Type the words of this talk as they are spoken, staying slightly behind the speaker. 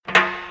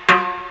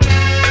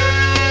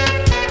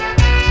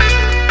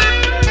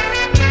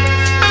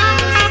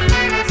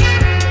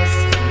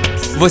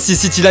Voici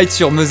City Light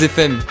sur Meuse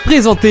FM.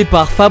 Présenté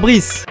par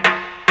Fabrice.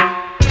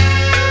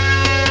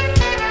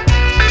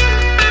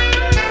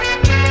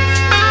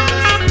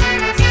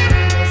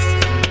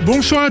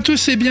 Bonsoir à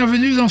tous et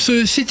bienvenue dans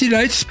ce City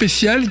Light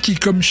spécial qui,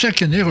 comme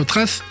chaque année,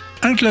 retrace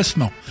un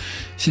classement.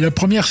 Si la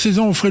première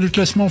saison offrait le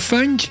classement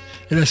funk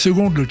et la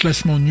seconde le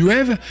classement new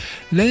wave,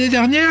 l'année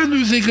dernière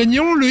nous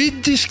égrénions le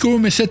hit disco.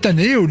 Mais cette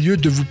année, au lieu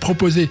de vous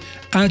proposer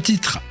un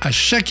titre à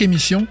chaque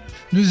émission,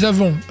 nous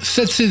avons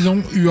cette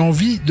saison eu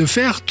envie de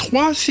faire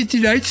 3 City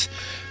Lights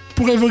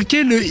pour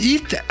évoquer le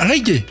hit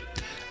reggae,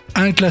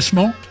 un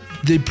classement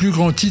des plus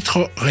grands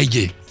titres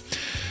reggae.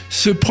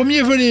 Ce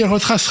premier volet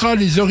retracera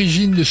les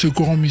origines de ce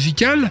courant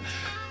musical,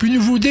 puis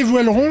nous vous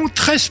dévoilerons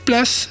 13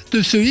 places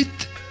de ce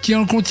hit qui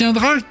en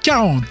contiendra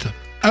 40.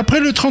 Après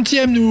le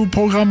 30e, nous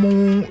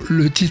programmons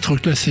le titre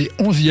classé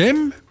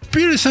 11e,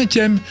 puis le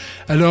 5e.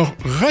 Alors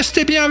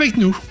restez bien avec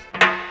nous.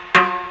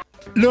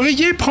 Le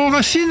reggae prend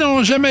racine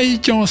en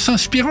Jamaïque en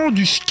s'inspirant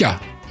du ska,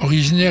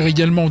 originaire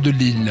également de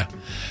l'île.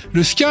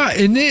 Le ska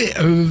est né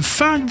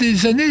fin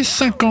des années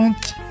 50.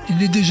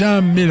 Il est déjà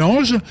un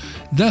mélange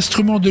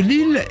d'instruments de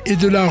l'île et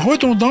de la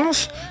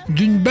redondance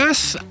d'une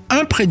basse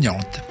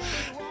imprégnante.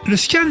 Le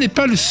ska n'est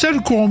pas le seul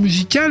courant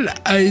musical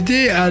à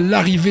aider à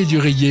l'arrivée du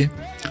reggae.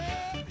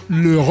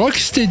 Le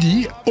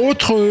rocksteady,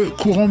 autre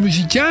courant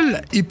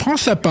musical, y prend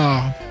sa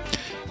part.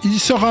 Il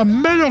sera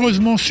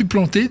malheureusement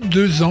supplanté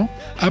 2 ans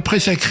après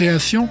sa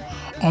création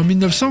en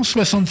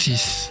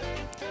 1966.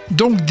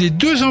 Donc des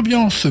 2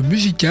 ambiances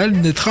musicales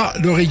naîtra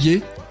le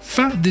reggae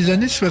fin des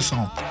années 60.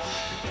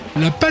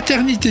 La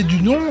paternité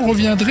du nom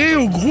reviendrait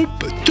au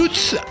groupe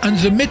Toots and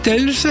the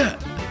Maytals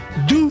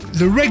Do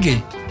the Reggae.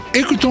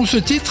 Écoutons ce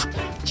titre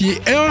qui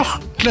est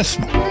hors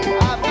classement.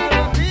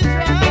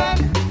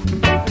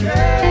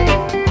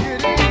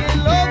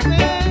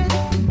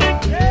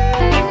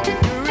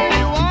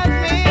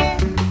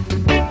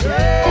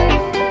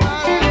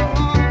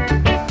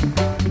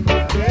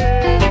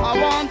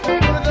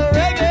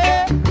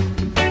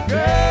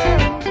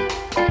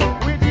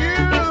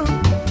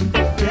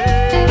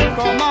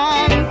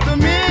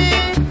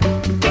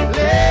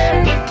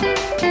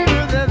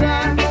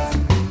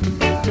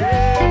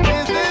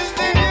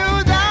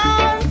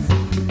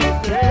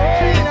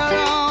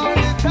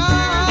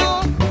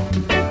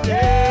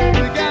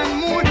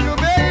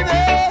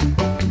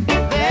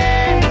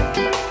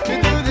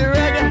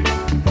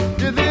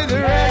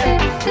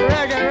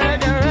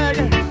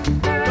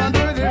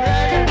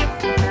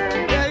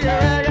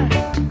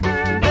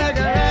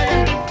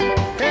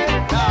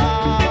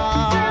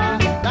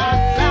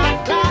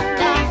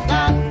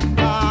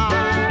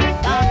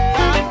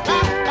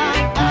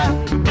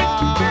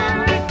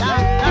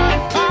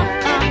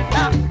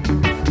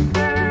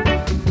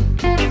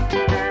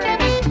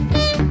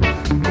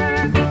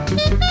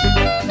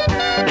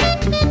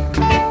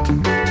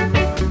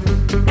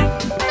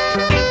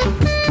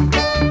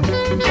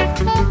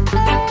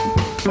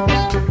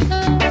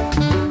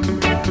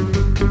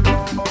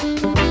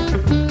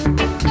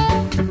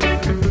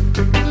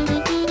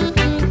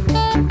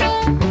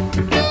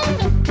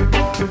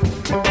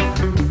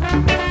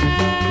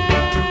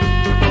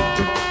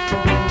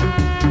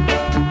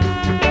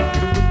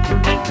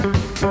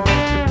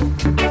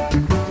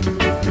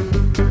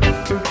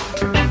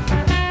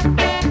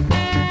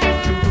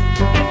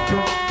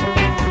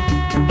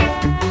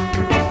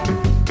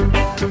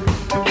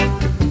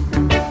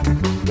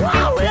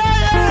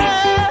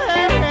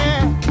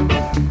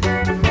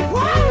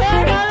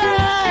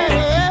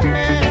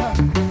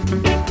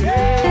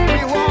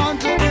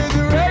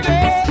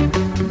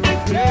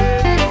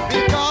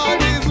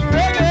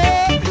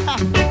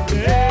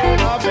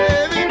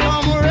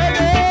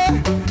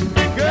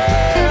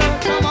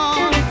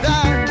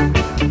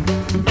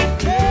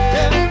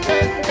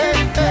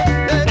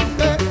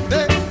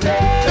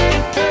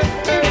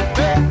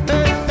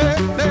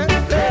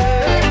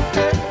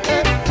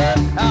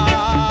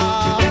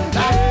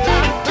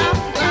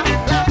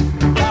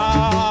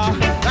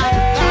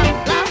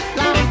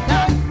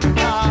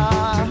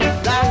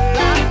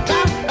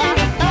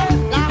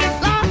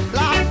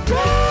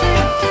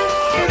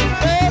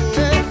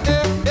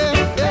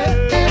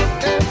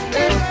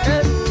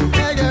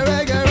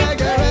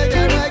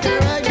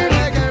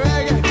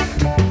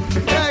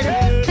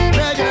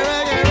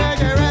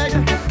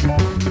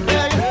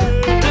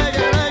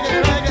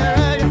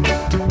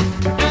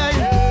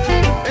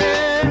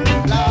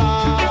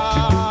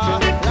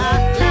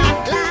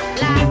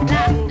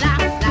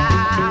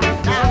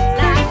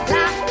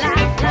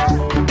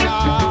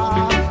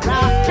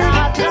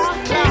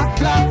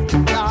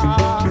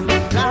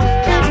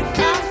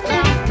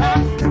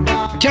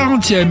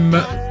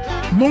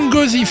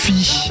 Mongo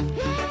Ziffy.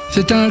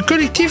 C'est un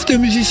collectif de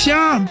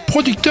musiciens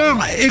producteurs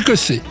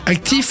écossais,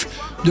 actifs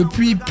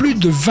depuis plus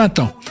de 20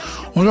 ans.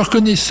 On leur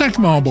connaît 5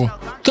 membres: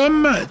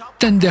 Tom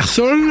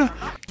Tendersall,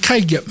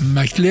 Craig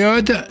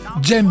MacLeod,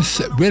 James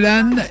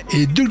Whelan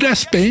et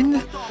Douglas Payne,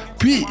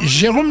 puis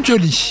Jérôme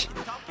Joly.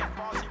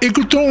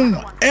 Écoutons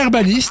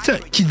Herbaliste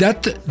qui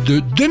date de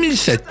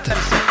 2007.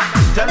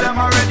 Tell them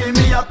already,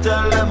 me I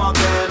tell them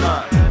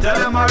again. Tell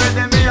them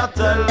already, me I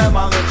tell them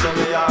again. So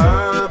we a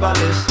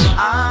herbalist,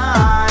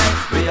 aye.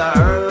 We a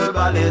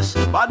herbalist,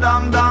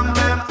 badang dang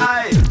them,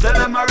 aye. Tell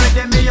them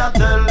already, me I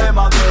tell them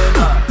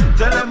again.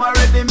 Tell them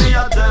already, me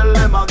I tell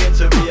them again.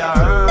 So we a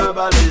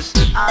herbalist,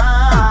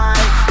 aye.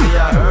 We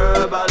a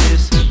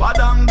herbalist,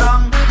 badang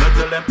dang. Me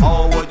tell them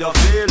how would you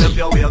feel if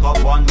you wake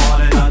up one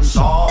morning and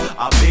saw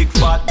a big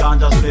fat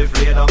ganja spliff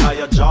laid down on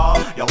your jaw.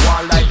 You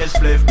want light the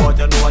spliff, but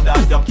you know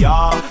that you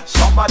can't.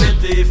 Somebody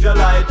thief your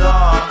lighter.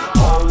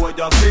 How would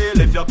you feel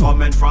if you're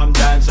coming from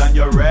dance and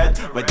you're red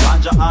with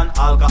ganja and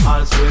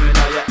alcohol swimming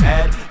on your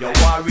head? You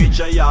want reach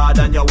your yard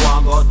and you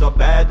want go to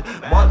bed,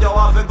 but you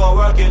have to go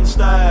work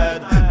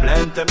instead.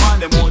 Plenty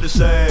money mood to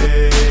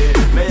say.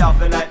 Me have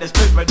to light the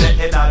spliff with the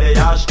in the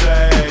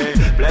ashtray.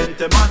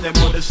 Plenty money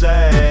mood to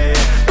say.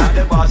 And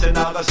the boss in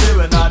all the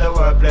civil in the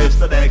workplace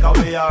today, cause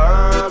we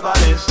are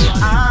herbalist.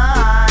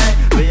 Aye,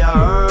 we are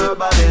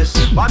herbalist.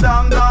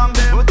 Badang dang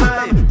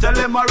them, tell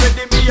them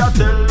already, me I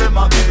tell them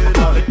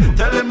again.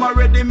 Tell them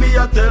already, me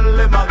I tell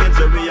them again.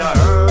 So we are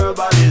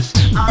herbalist.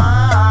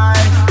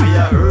 Aye, we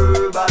are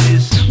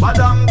herbalist.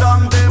 Badang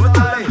dang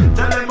them,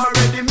 tell them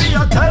already, me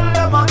I tell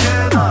them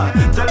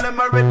again. Tell them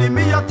already,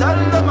 me I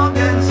tell them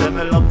again. Say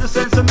me love the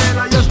sense of me,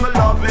 yes me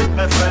love it,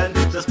 my friend.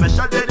 It's a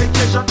special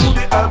dedication to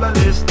the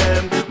herbalist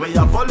them. We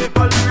have only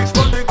lyrics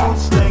for the good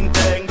sling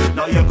thing.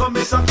 Now you come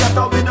miss some cat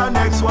with the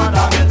next one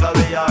again. So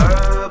we are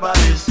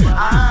herbalist.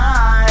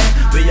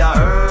 Aye, we are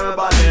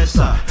herbalist.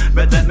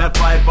 Me take me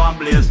pipe and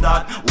blaze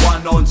that.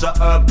 1 ounce of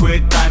herb,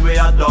 quick time we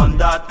have done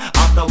that.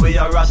 After we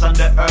are ration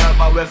the herb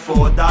and we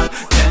food that.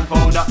 10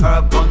 pound of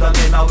herb come down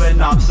in our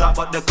knapsack.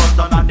 But the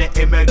custom and the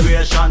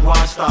immigration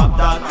won't stop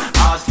that.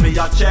 Ask me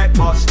a check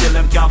but still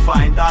them can't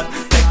find that.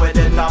 Take with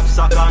the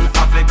knapsack and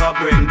Africa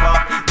bring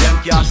back. Them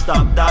can't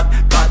stop that,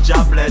 God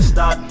Jah bless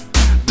that.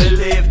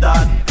 Believe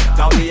that,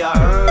 cause we are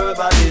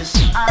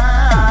herbalists.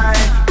 Aye,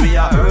 we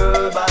are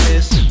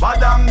herbalists.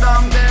 Badang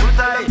dang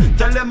them,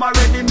 tell them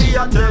already, me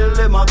I tell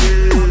them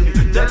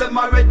again. Tell them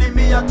already,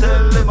 me I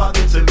tell them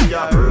again. So we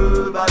are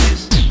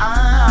herbalists.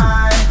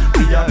 Aye,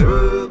 we are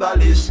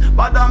herbalists.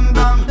 Badang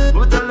dang,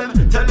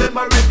 tell them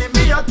already,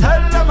 me I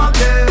tell them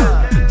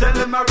again. Tell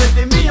them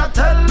already, me I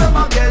tell them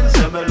again.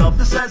 Say me love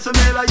the sense of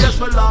me, yes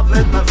me love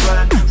it, my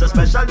friend. It's a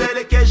special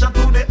dedication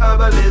to the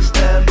herbalist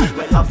then.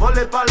 We have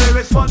only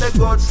lyrics for the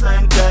good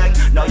slang thing.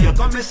 Now you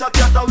come miss a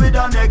cat with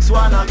the next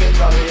one again.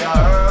 Cause we are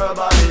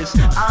herbalists.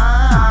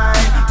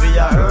 Aye, we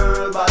are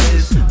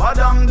herbalists.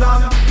 Badang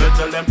dang, me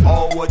tell them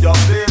how would you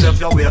feel if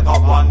you wake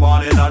up one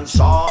morning and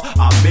saw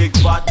a big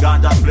fat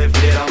ganja spliff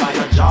laid on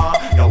your jaw.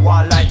 You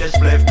want light the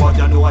spliff but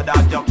you know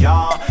that you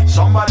can't.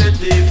 Somebody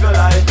thief your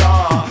lighter.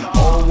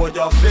 How would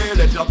you feel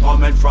if you're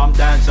coming from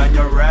dance and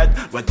you're red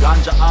with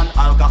ganja and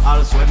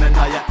alcohol swimming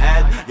on your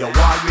head? You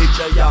want reach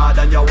your yard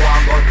and you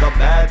want go to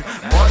bed,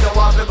 but you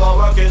want to go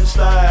work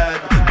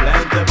instead.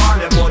 Plenty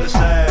money more to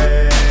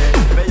say.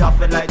 Me have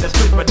to like the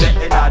split with the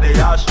in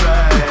the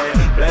ashtray.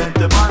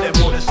 Plenty money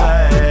more to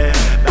say.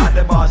 That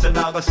the boss in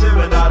all the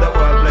civil in the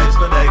workplace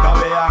today,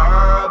 cause we are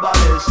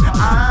herbalists.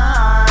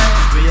 Aye,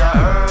 we are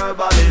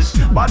herbalists.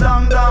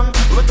 Badang dang,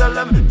 we tell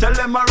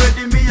them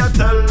already, me I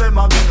tell them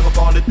again. We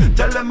call it,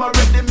 tell them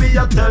already, me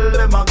I tell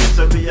them again.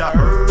 So we are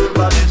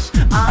herbalists.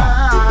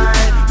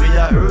 Aye, we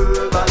are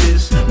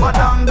herbalists.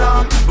 Badang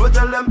dang, we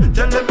tell them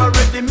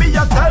already, me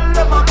I tell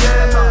them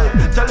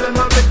again. Tell them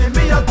already,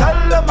 me I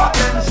tell them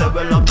again. So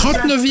we love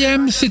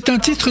 39e, c'est un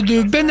titre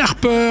de Ben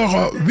Harper,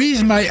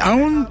 With My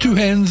Own Two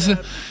Hands.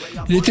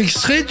 Il est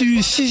extrait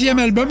du 6e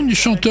album du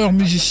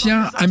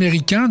chanteur-musicien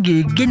américain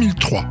de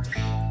 2003.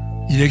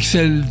 Il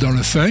excelle dans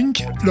le funk,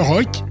 le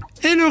rock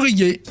et le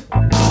reggae.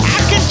 I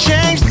can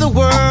change the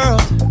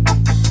world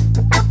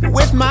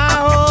with my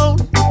own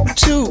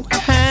 2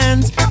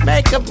 hands,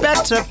 make a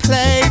better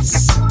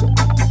place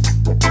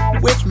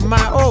with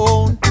my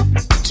own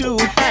 2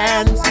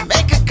 hands,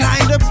 make a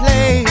kinder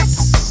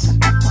place.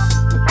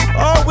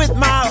 Oh, with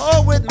my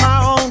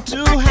own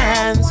 2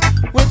 hands,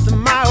 with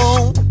my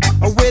own 2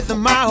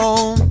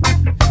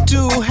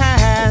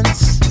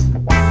 hands,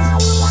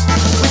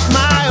 with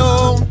my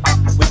own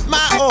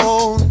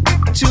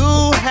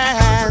 2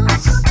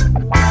 hands.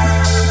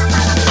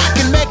 I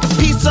can make a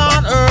peace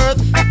on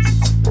earth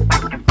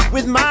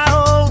with my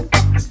own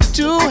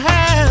 2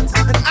 hands,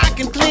 and I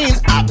can clean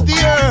up the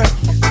earth,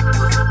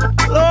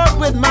 Lord,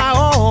 with my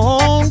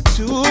own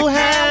 2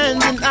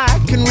 hands, and I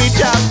can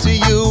reach out to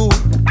you.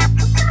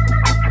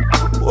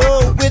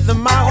 Oh, with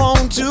my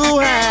own 2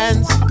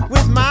 hands,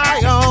 with my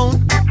own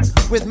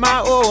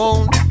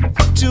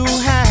 2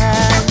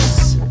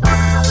 hands.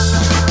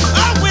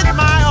 Oh, with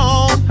my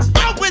own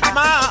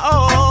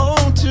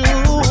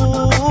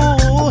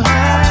 2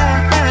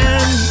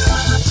 hands.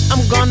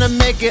 I'm gonna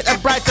make it a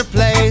brighter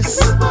place.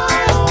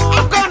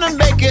 I'm gonna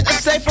make it a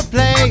safer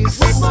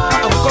place.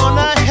 I'm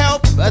gonna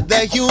help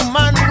the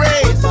human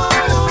race.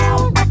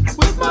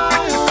 With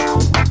my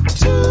own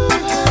 2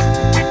 hands.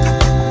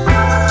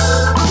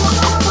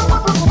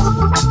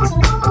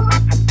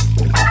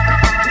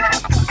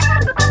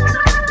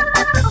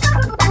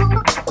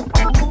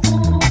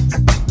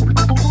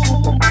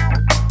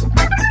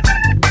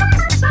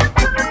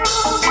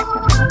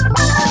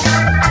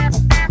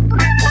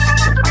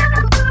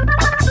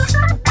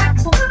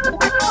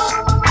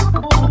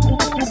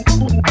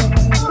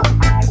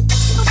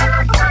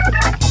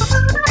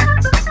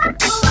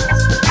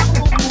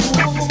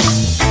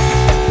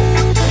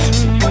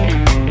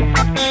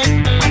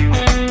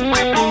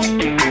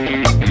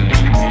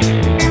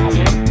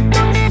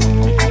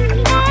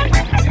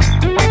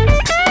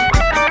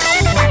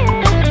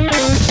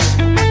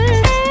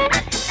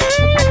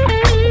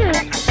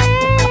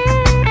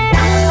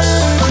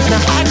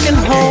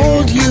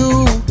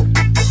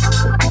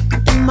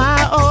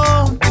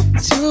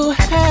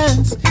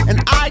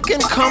 I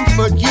can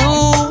comfort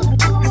you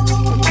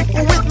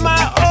with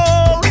my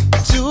own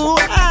two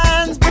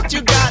hands, but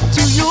you got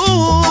to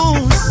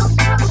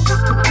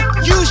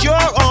use your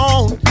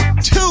own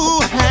two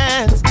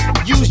hands.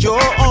 Use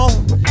your own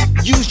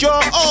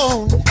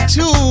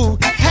two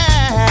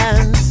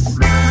hands.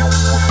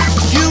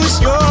 Use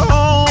your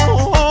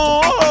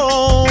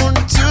own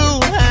two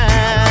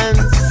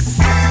hands.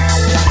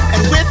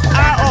 And with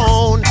our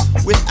own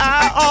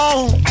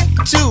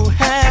two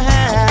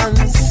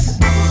hands.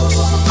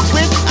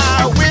 With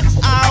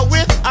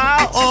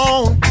our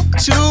own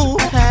two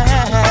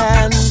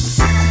hands.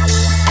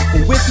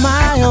 With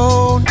my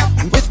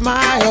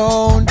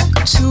own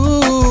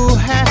two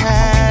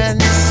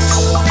hands.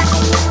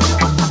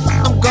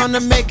 I'm gonna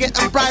make it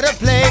a brighter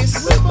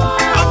place.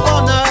 I'm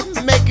gonna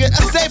make it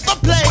a safer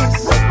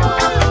place.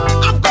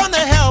 I'm gonna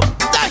help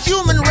the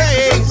human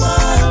race.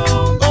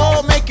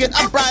 Oh, make it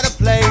a brighter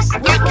place.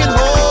 I can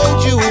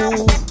hold you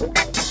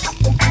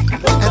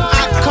and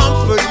I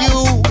comfort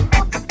you,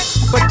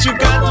 but you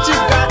got to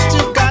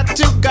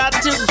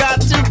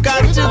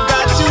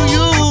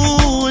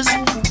use.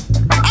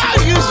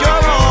 I'll use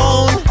your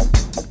own.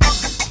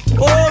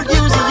 Oh,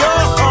 use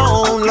your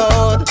own,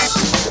 Lord.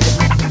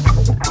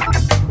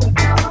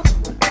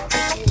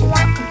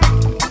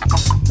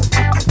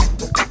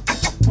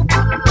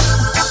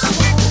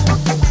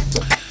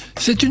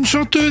 C'est une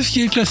chanteuse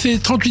qui est classée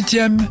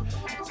 38e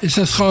et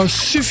ça sera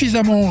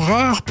suffisamment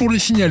rare pour le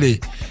signaler.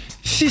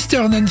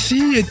 Sister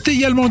Nancy est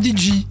également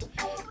DJ.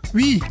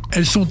 Oui,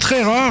 elles sont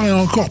très rares et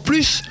encore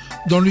plus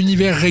dans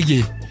l'univers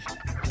reggae.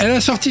 Elle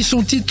a sorti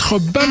son titre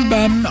Bam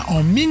Bam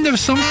en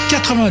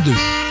 1982.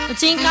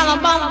 Think on a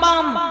bam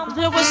bam,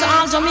 the was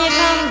all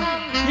Jamaican,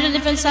 with a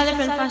different style,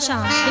 different fashion,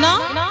 you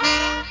know?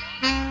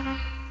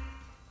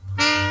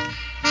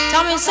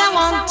 Tell me say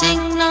one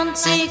thing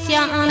Nancy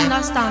can't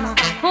understand.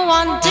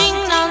 One thing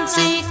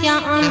Nancy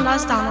can't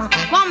understand.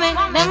 What make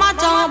them a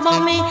talk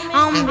about me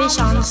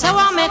ambition? Say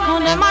what make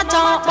them a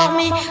talk about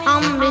me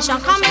ambition?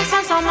 Come and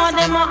say some of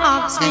them a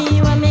ask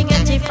me where me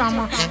get it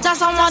from. Tell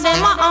some of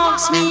them a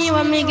ask me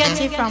where me get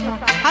it from.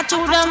 I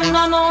told them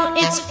no,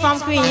 it's from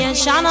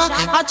creation.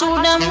 I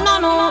told them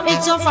no,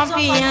 it's from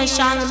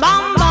creation.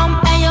 Bam bam,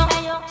 hey yo,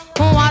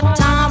 what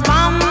a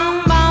bam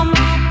bam,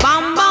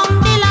 bam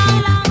bam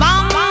dilang,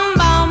 bam bam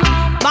bam,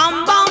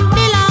 bam bam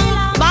dilang,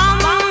 bam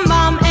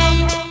bam,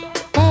 hey,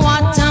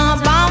 what a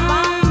bam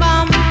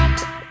bam,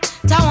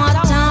 ta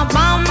what a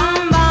bam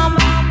bam.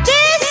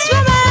 This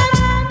woman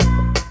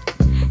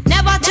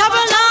never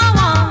trouble no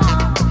one.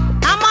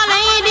 I'm a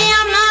lady,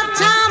 I'm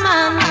not a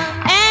man.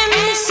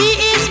 MC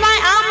is my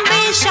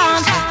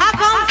ambition. I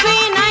come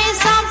free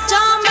nice up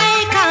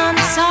Jamaican,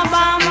 so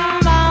bam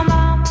bam,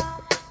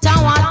 ta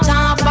what a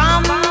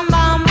bam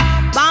bam,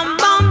 bam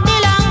bam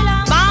dilang,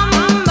 bam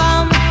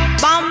bam,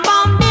 bam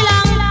bam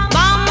dilang,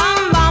 bam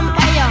bam,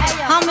 hey yo,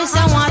 how me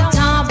say what a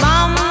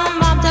bam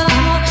bam,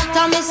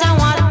 tell me say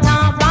what a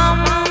bam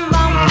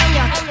bam, hey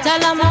yo,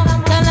 tell 'em,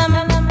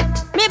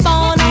 me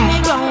born and me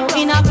grow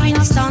in a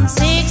Princeton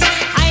 6.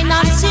 I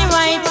not see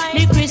right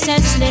the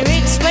Christmas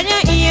lyrics. When you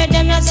hear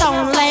them, you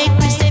sound like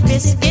Christy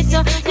Biscuit.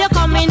 You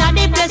come in at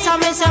the place and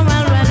me say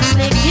well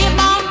slick. Hey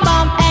bam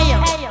bam, hey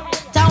yo,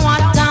 ta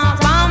what a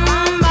bam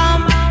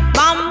bam,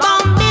 bam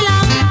bam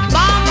dilang,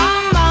 bam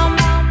bam,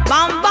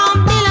 bam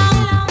bam dilang,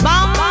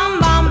 bam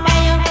bam,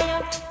 hey yo,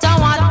 ta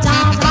what a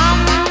bam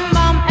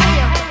bam, hey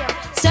yo,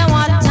 say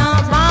what a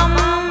bam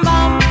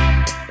bam.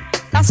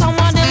 That's some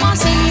of them a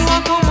say me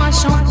want come and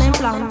shut them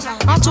plan.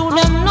 I told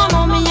them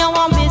no, me a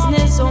one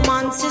business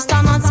woman.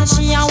 Sister Nancy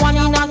she a 1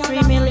 in a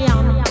 3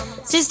 million.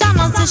 Sister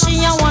Nancy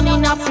she a 1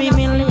 in a 3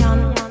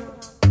 million.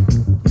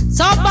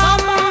 So bam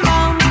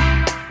bam,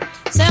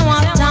 say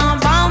what a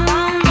bam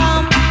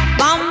bam,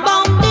 bam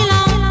bam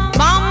dilang,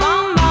 bam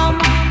bam,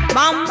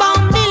 bam bam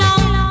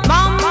dilang,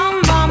 bam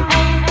bam,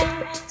 hey,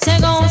 say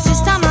go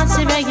Sister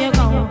Nancy make you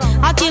go.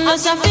 I tell you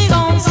say fi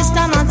go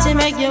Sister Nancy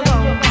make you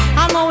go.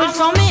 I know it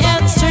from me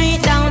head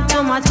straight down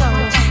to my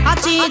toes. I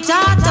teach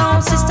her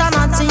down Sister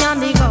Nancy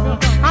and the go.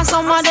 And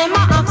some of them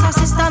a ask her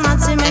Sister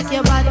Nancy make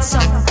you bad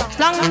song.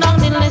 Long down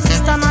the list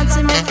Sister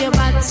Nancy make you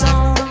bad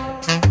song.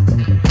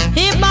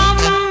 He bam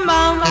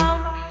bam,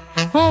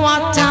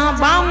 what a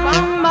bam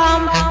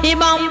bam. He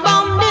bam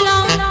bam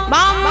dilang,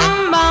 bam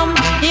bam.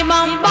 He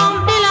bam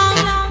bam dilang,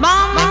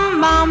 bam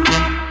bam.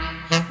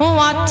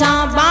 What a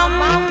bam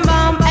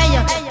bam. Hey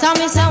yo, tell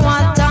me say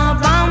what a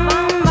bam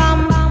bam.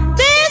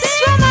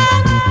 This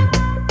woman,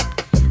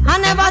 I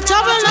never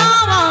trouble no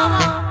one.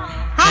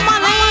 I'm a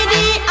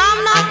lady, I'm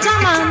not a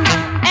man.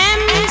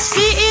 MC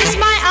is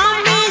my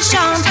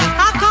ambition. I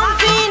come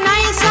feel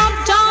nice up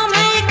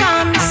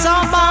Jamaican, so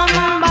bam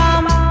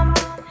bam.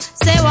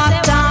 Say what a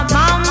bam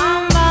bam,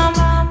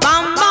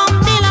 bam bam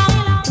dilang,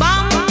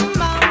 bam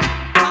bam.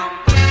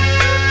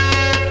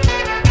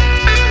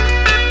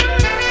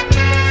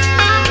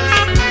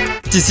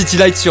 Petit City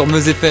Light sur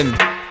Meuse FM.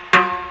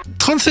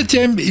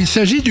 37e, il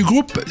s'agit du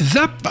groupe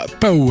Zap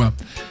Pow,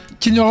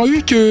 qui n'aura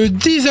eu que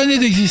 10 années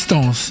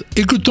d'existence.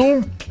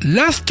 Écoutons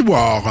Last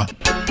War.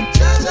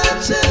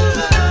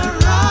 Children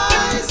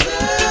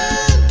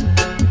rising.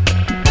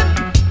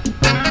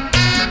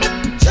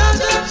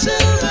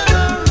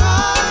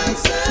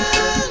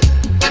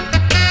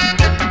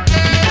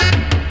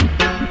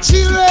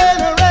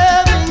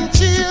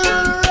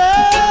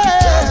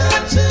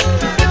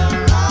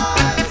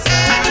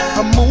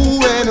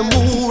 more and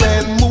more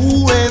and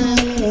more and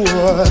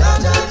more.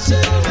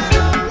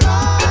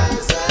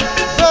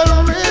 The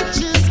rich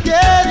is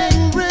getting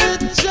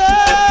richer,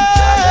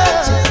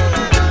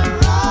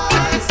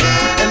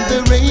 and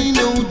there ain't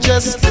no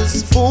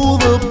justice for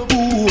the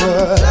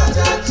poor.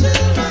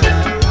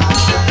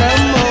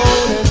 Come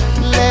on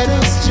and let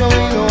us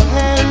join our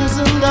hands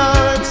and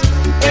hearts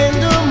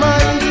and our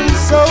minds and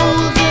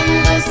souls in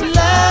this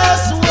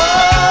last war.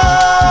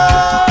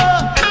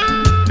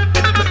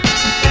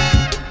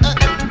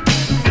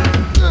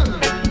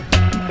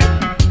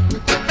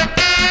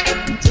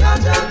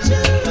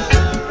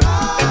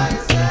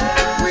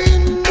 We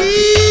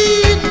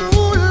need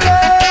new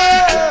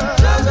love.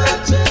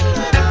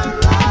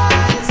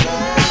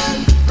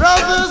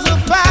 Brothers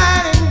are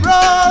fighting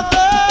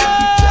brothers.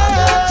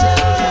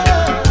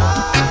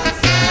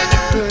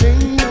 There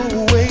ain't no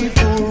way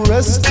for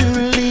us to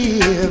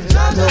live.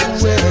 No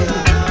way.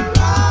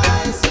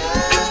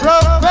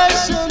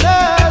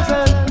 Professionals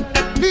and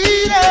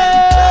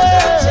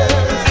leaders.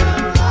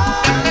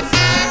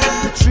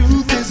 The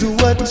truth is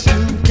what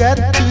you've got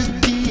to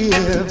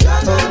give.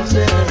 Oh,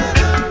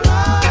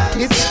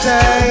 yeah. It's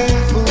time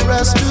for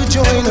us to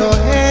join our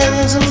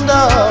hands and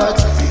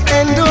hearts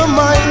and our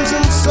minds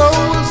and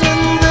souls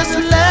in this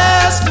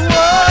last war.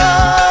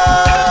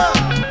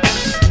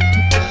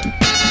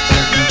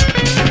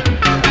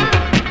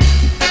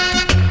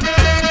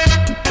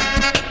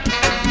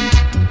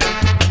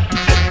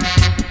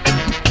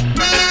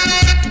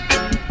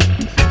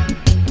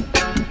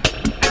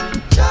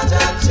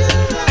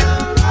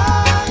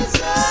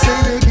 Say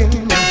it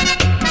again.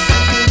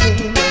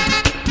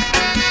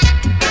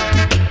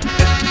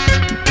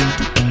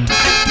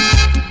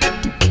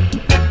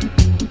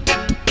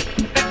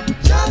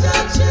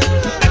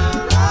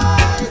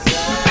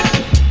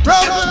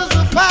 Brothers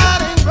are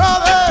fighting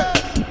brothers,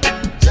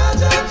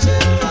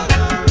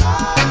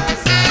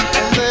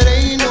 and there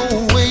ain't no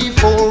way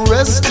for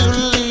us to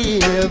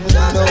live.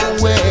 No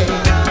way.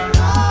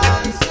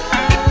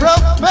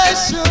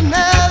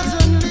 Professionals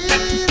and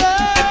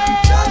leaders.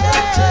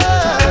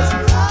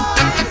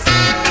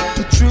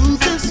 The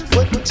truth is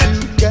what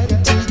you've got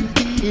to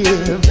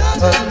give.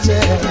 Oh,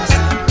 yes.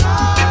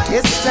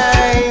 It's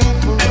time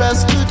for us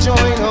to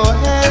join our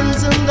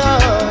hands and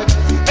hearts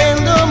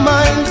and our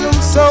minds and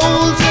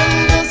souls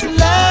in this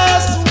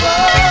last war.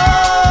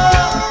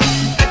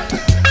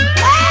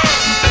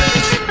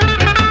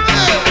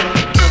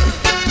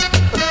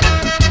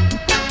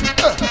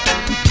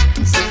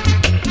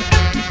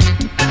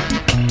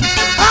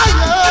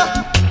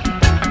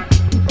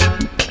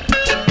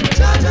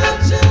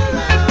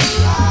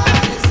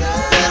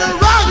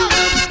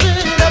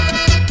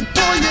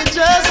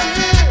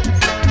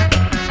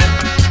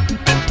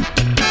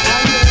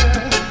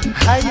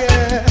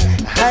 Higher,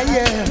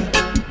 higher.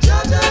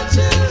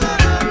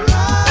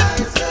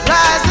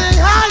 Rising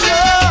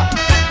higher.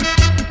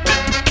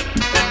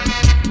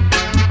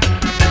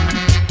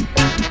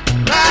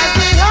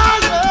 Rising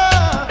higher.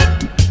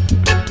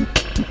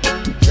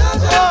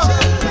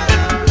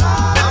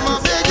 I'm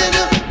begging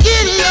you,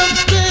 giddy up,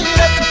 stand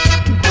up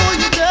for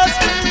your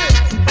justice.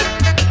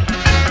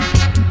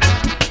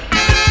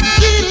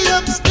 Giddy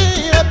up,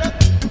 stand up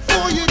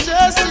for your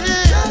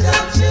justice.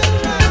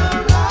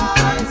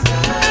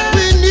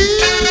 We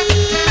need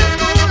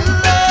more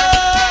love.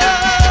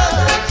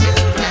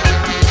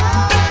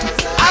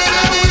 I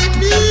said we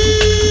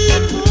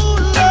need more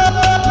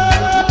love.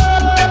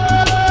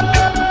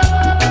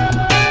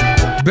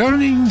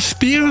 Burning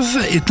Spears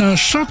est un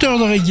chanteur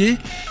de reggae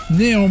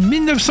né en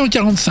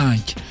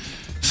 1945.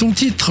 Son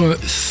titre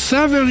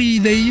Savory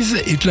Days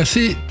est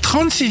classé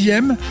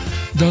 36e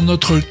dans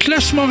notre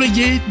classement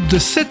reggae de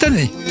cette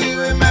année. Do you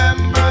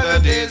remember the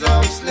days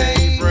of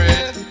slavery?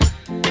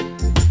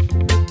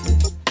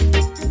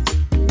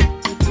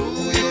 Do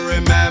you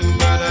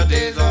remember the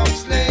days of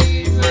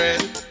slavery?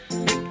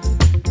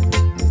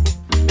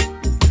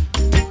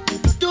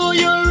 Do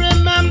you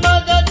remember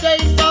the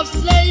days of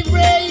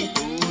slavery?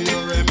 Do you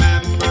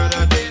remember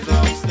the days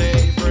of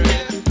slavery?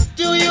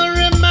 Do you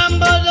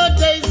remember the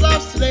days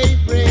of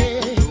slavery?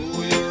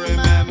 Do you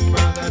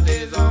remember the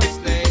days of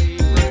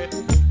slavery?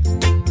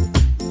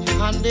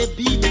 And the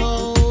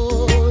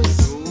Beatles.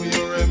 Do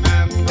you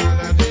remember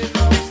the days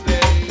of slavery?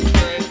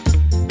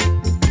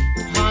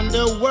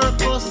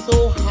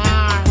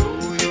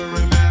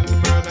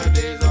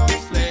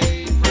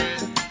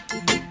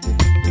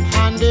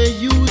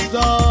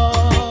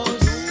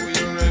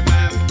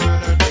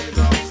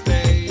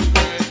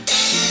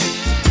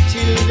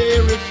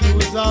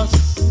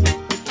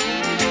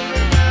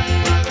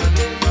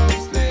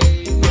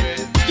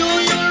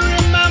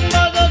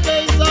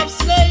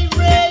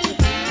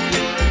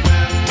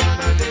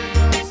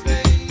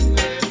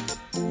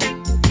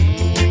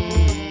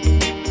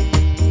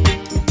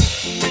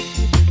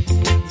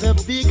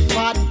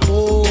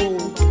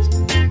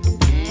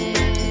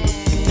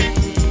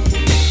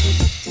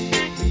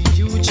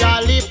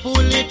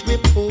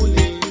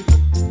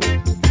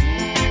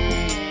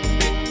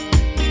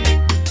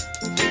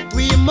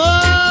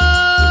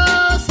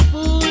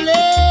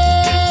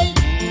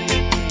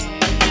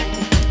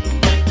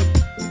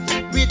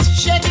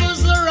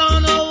 shackles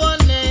around our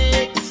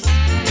necks.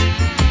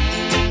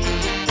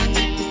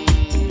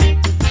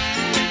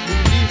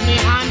 Leave me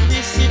and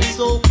we sit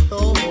so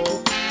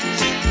close.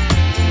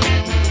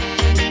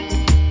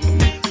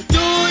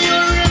 Do you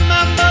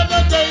remember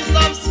the days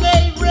of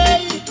slavery?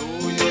 Do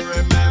you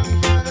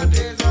remember the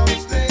days of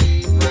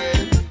slavery?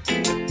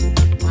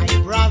 My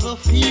brother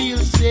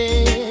feels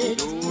sad.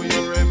 Do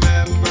you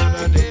remember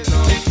the days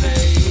of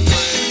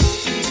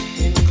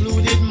slavery?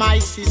 Included my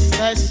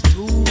sisters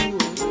too.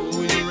 Do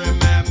you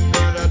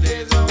remember the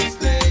days of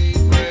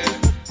slavery?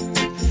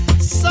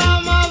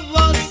 Some of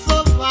us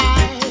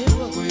survive,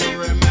 Do you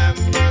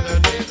remember the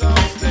days of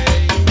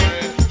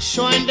slavery?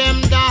 showing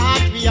them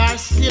that we are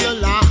still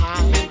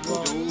alive.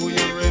 Do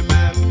you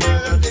remember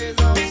the days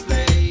of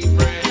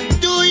slavery?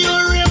 Do you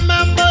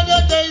remember the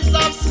days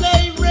of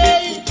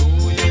slavery? Do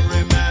you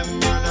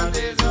remember the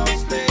days of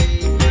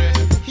slavery?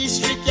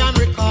 History can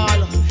recall,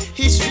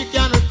 history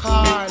can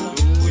recall. Do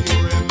you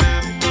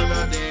remember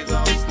the days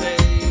of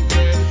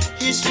slavery?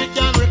 History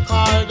can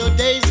recall the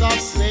days of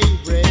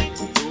slavery.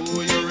 Do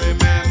you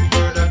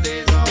remember the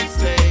days of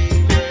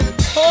slavery?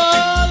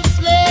 Oh,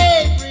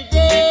 slavery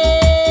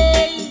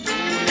days. Do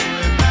you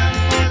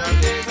remember the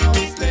days of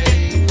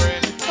slavery?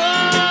 Oh,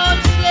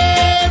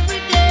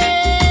 slavery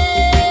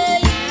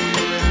days.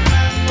 Do you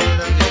remember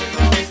the days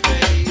of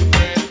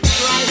slavery?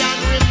 Try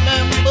and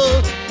remember,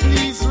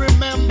 please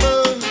remember.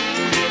 Do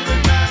you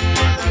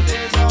remember the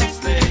days of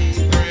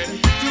slavery?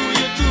 Do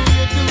you, do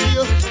you, do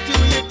you, do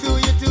you, do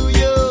you, do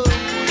you?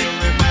 Do you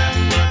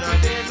remember the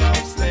days of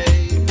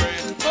slavery?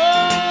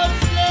 Oh,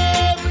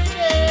 slavery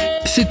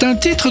days. C'est un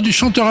titre du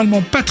chanteur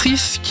allemand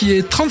Patrice qui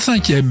est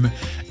 35e.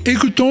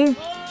 Écoutons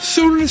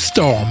Soul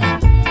Storm.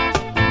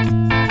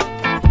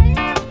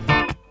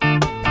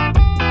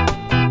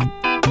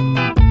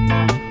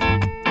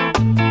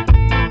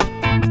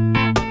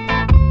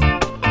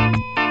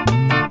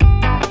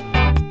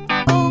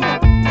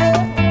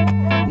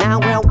 Now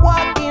we're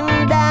walking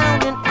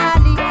down an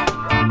alley.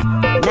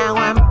 Now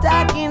I'm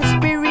talking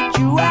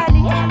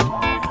spiritually.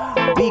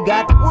 We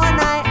got one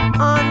eye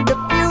on the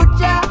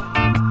future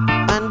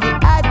and the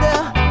other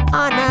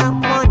on our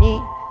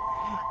money.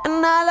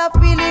 And all our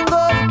feeling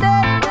goes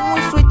dead when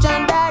we switch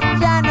on that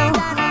channel.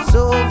 So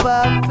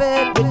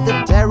overfed with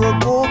the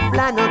terrible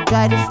flannel.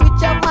 Try to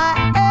switch up my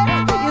head,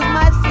 use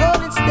my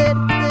soul instead.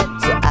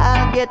 So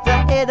I'll get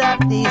ahead of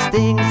these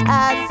things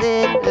I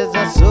said. There's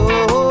a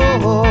soul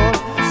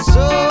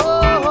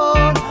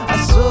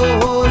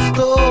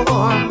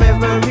storm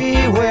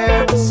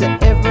everywhere. Say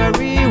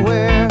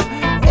everywhere,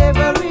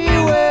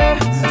 everywhere.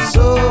 A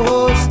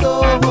soul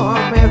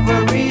storm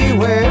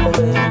everywhere.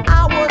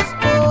 I was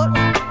told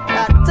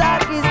that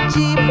talk is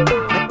cheap, and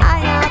I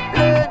have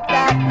learned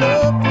that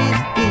love is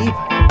deep.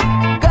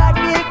 God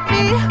gave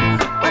me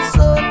my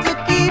soul to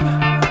keep,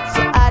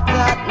 so I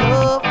thought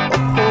love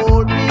would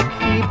hold me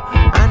keep.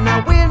 And I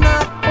will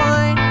not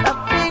point a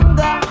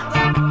finger,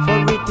 for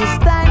it is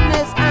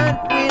timeless and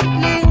will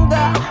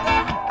linger.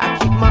 I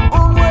keep my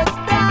own words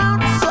down,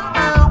 so I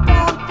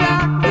won't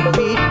drown.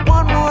 Repeat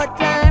one more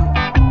time,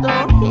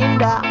 don't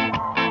hinder.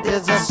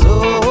 There's a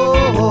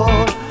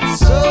soul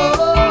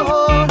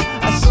storm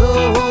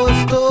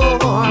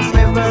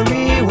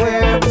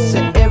everywhere.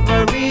 Say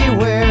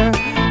everywhere,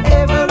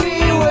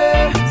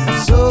 everywhere. A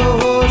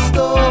soul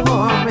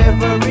storm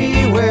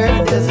everywhere.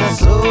 There's a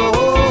soul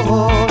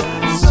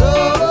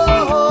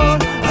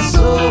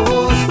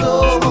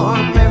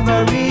storm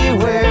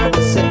everywhere.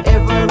 Say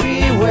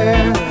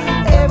everywhere,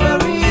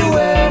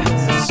 everywhere.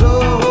 A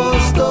soul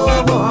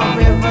storm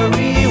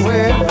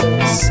everywhere.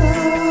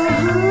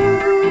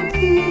 Some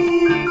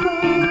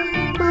people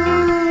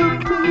might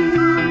be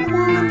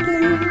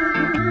wondering,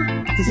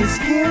 is this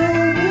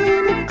head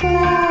in the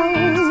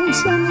clouds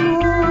or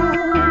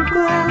more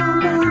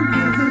ground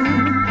under?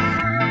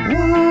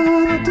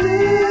 What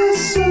this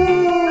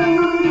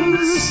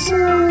soul's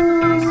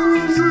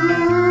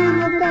all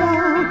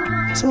about?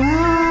 So I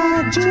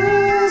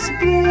just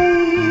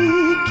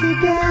break it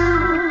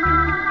down,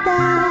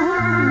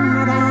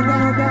 down, down,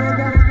 down, down,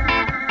 down.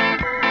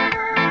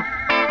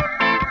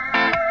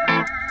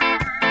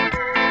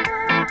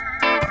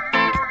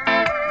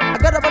 I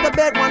got up out of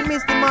bed one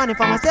misty morning,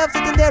 for myself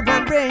sitting there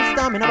and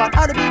brainstorming about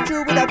how to be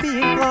true without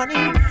being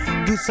corny.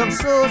 Do some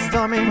soul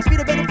storming, must be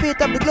the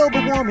benefit of the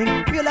global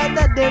warming. Realize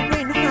that there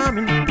ain't no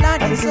harming.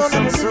 Blind the soul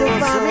and the little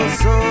farming.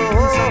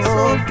 Some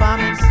soul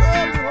farming.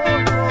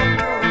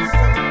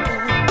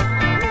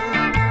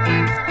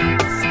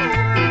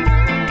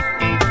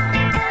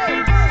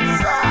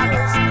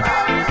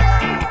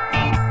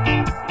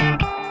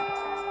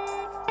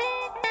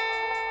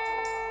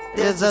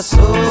 There's a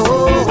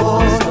soul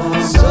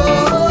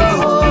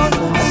storm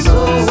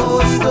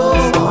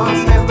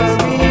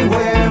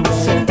everywhere.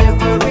 Say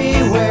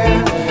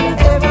everywhere,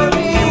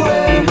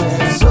 everywhere.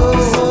 Soul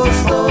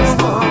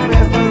storm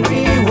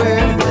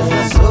everywhere. There's a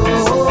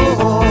soul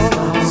storm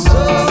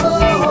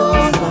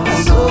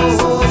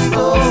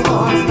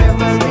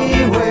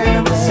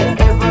everywhere. Say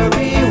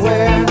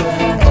everywhere,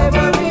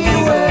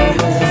 everywhere.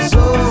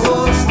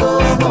 Soul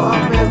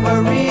storm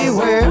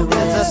everywhere.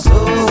 There's a soul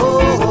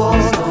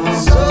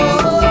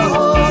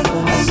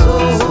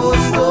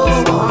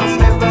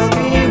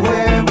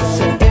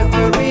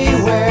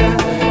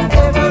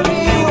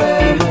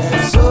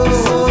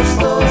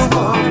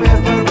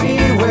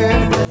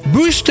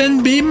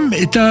and Beam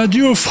est un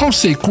duo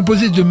français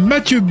composé de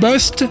Mathieu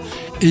Bost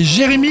et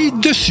Jérémy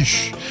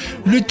Dessus.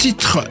 Le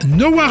titre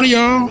No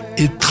Warrior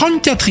est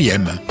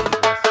 34e.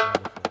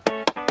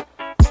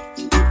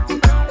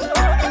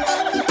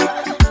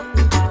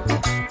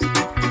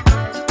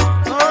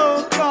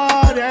 Oh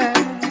God,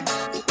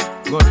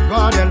 good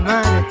God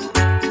Almighty.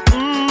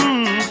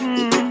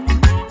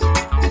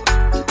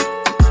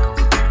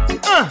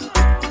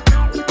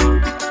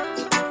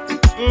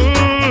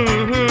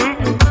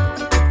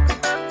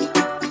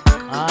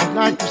 I'd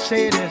like to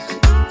say this.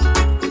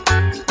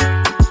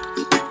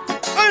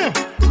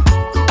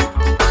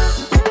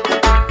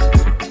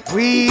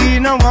 We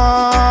no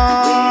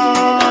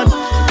want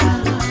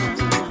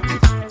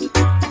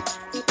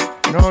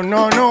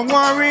no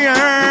warrior.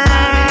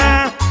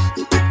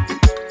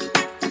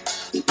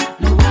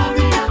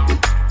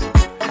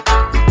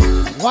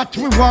 What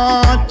we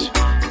want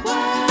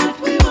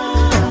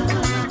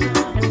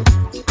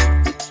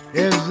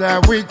is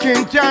that we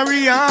can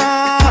carry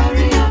on.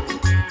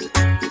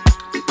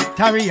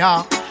 Carry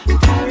on.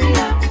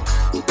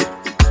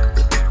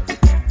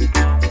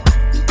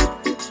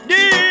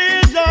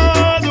 These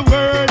are the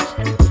words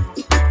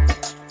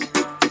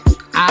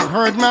I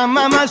heard my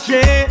mama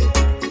say.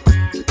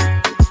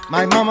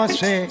 My mama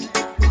say,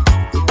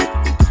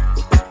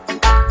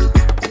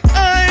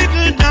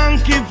 idle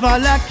donkey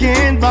fall a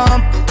cane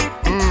bump.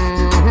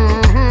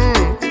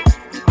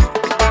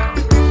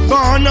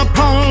 Gonna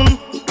pound.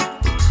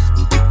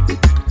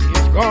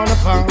 It's gonna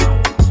pound.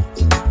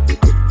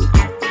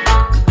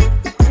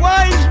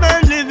 Wise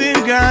man live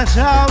in God's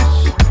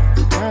house.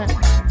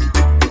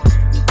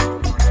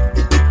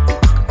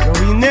 No,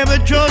 we never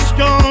trust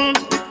stone.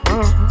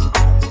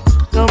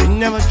 No, we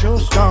never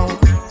trust stone.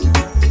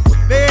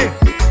 Babe,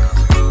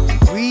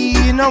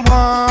 we no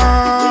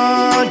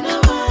want.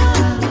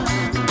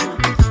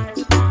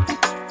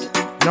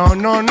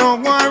 No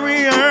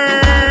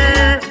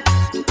warrior.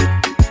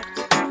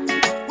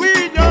 We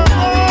don't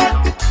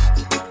want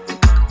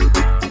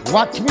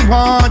what we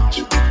want.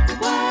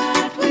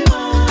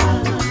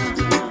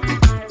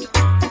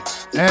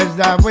 As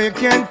that we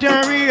can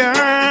carry on.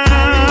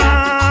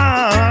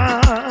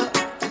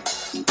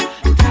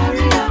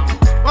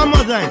 One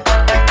more thing.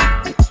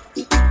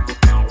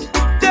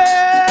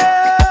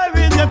 There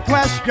is a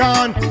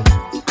question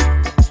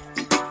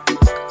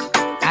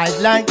I'd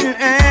like to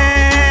ask.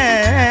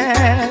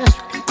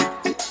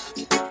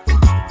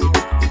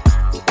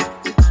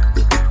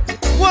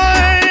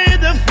 Why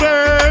the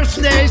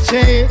first they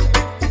say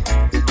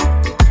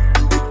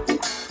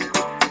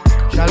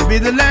shall be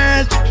the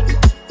last?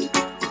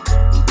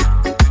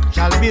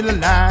 Shall be the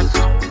last.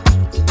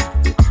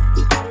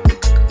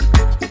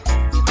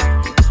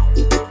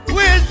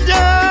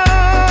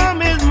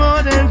 Wisdom is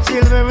more than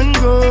silver and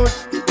gold.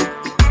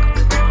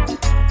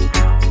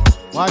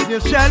 What you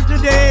sell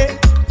today,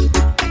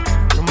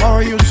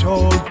 tomorrow you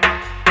sold.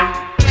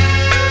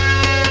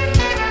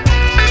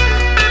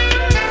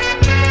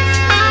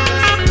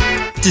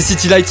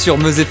 City Light sur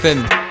Meuse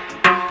FM.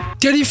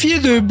 Qualifié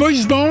de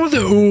boys band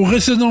aux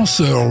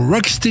résonances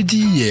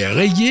rocksteady et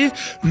reggae,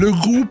 le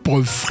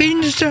groupe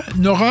Fringe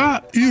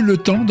n'aura eu le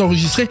temps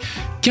d'enregistrer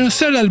qu'un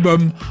seul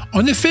album.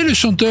 En effet, le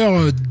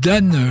chanteur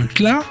Dan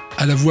Klein,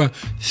 à la voix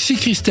si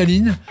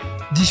cristalline,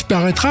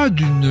 disparaîtra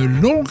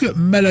d'une longue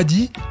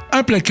maladie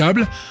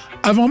implacable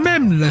avant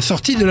même la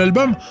sortie de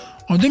l'album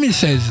en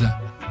 2016.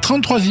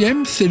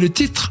 33e, c'est le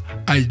titre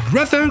I'd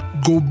Rather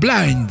Go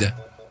Blind.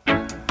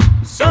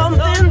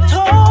 Something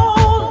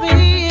told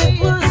me it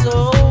was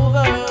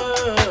over.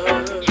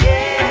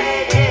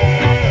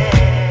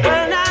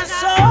 When I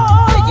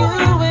saw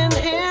you and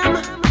him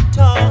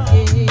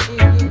talking,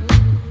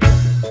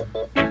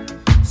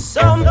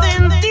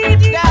 something deep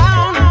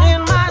down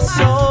in my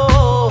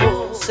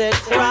soul said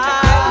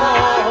cry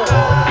more.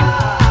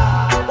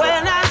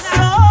 When I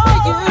saw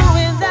you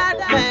and that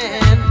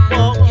man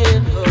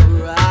walking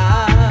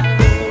around,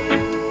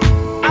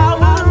 I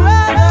would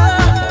rather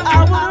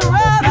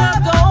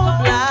go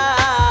blind.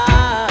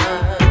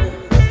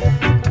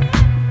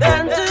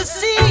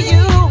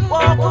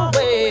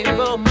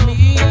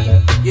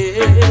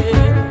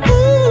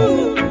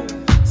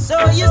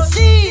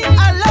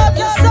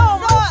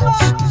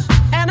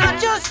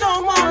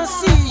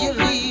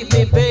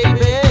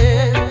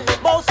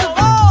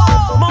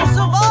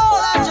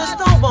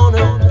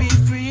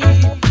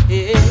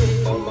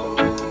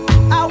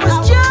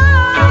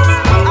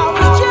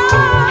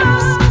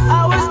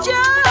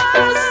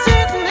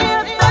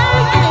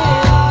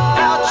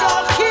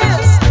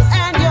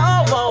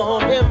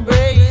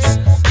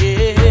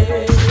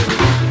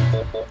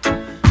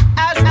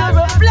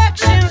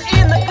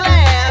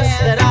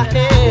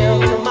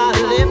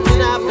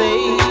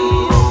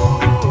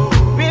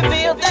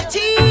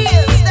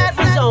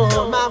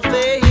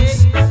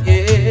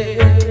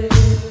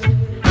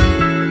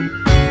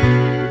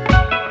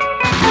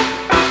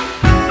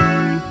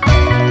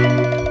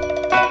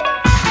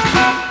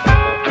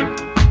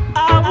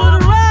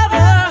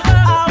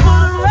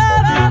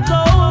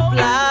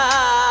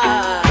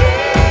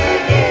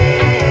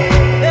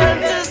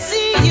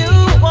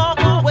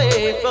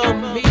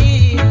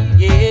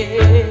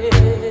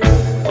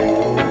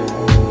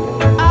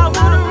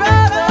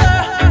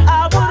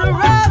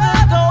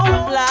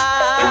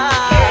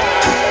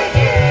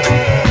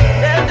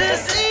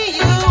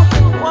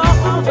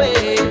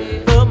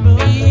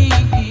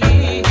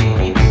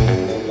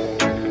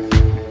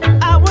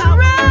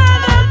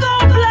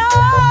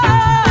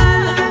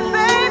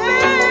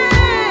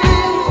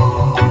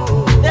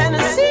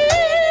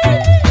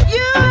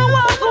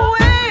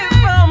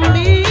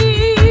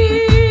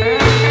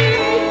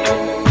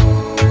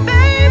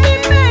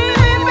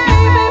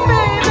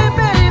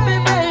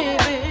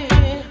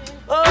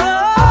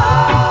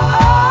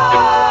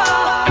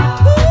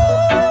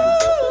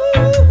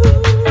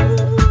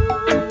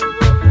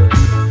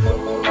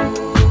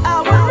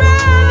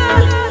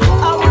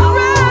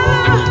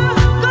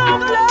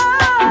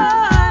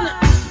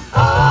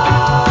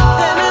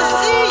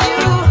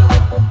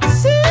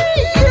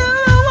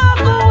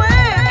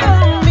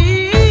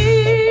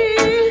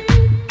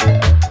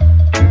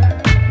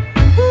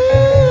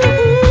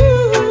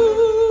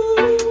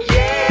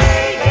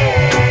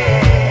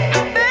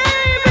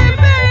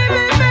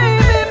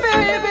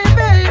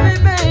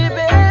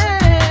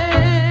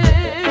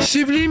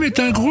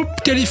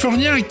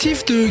 californien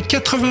actif de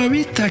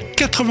 88 à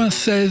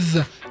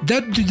 96,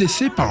 date du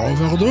décès par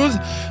overdose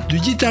du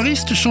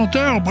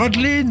guitariste-chanteur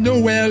Bradley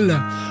Nowell.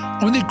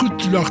 On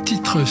écoute leur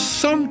titre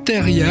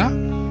Santeria,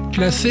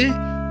 classé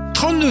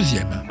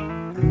 32e.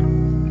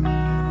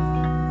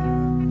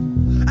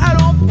 I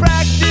don't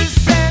practice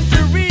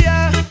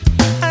Santeria.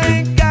 I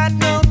ain't got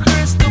no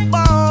crystal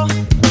ball.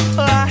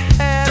 I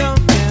had $1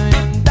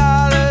 million,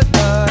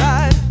 but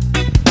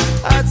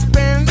I'd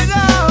spend it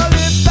all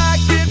if I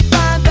could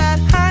find that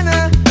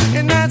Hannah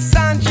in that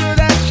Sancho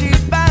that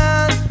she's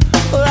bound.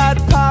 Well, I'd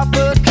pop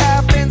a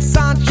cap in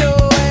Sancho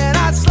and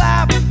I'd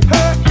slap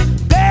her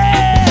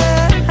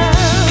down.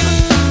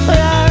 But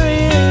I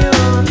really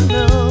wanna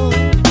know,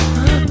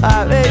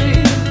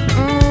 baby.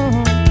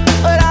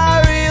 But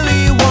I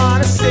really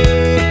wanna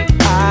say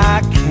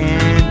I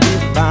can't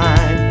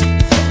define.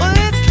 Well,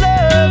 it's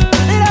love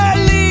that I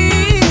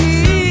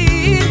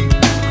need.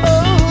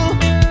 Oh,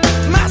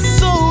 my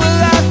soul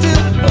will have to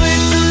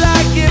wait till I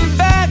get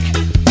back.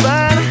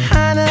 Find a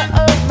Hannah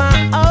of my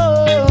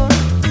own.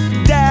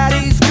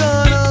 Daddy's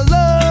gonna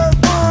love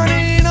one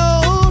and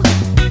all.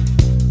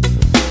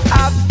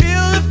 I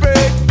feel the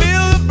break,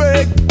 feel the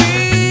break,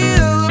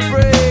 feel the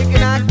break,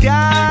 and I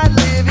gotta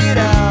live it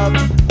up.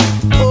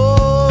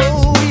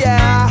 Oh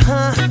yeah,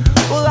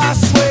 well I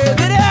swear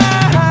that I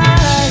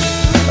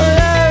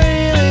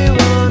really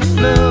wanna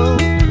know,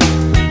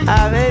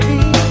 baby.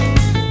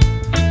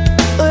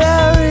 But I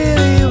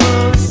really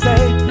wanna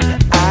say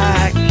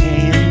I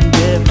can't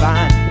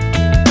define.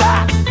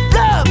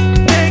 Love,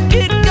 make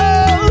it go.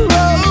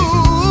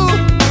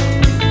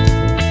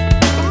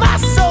 My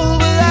soul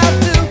will have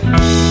to.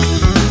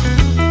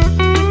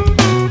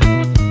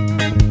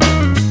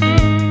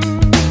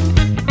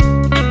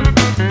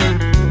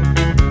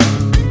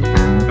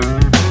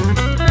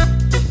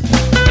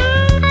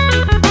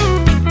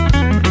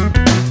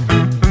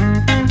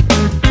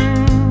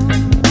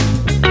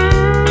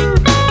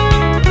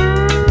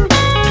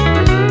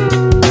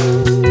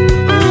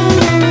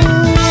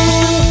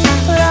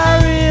 But I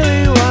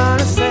really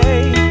wanna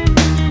say,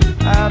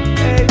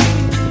 baby.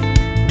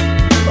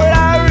 What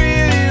I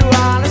really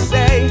wanna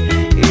say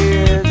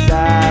is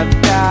I've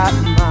got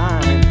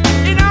mine,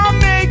 and I'll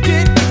make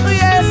it.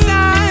 Yes,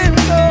 I'm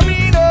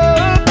coming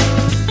up.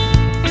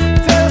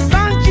 Tell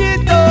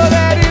Sanchito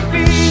that if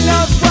he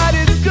knows what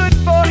is good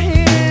for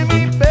him,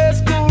 he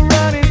best go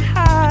run and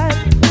hide.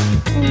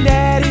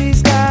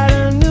 Daddy's got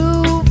a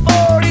new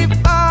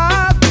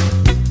 45,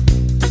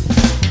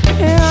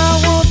 and I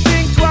won't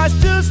think twice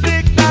to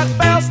stick that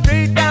bell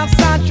straight down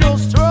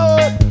Sancho's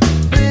throat.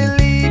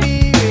 Believe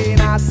me when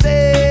I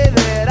say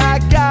that I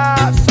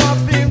got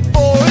something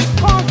for his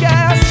punk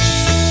ass.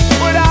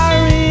 What I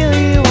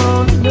really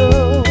wanna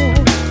know,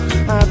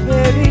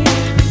 baby.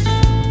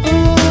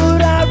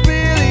 What I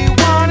really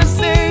wanna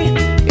say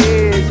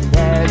is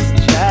there's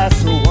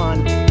just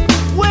one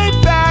way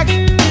back,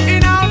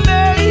 and I'll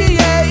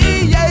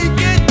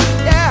make it,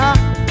 yeah.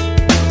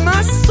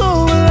 My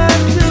soul will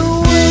have to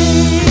wait.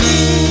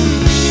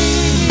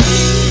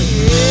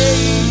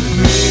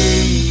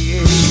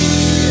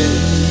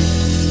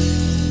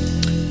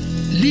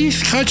 Lee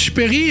Scratch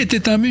Perry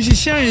était un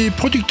musicien et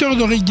producteur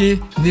de reggae,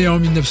 né en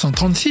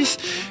 1936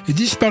 et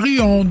disparu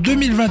en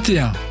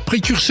 2021.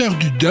 Précurseur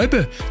du dub,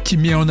 qui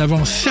met en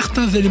avant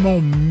certains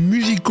éléments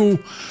musicaux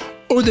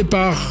au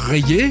départ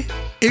reggae.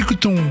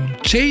 Écoutons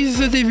Chase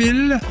the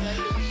Devil,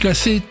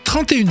 classé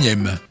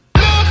 31e.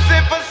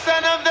 Lucifer,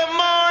 son of the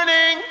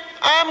morning,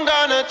 I'm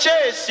gonna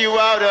chase you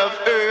out of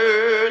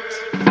earth.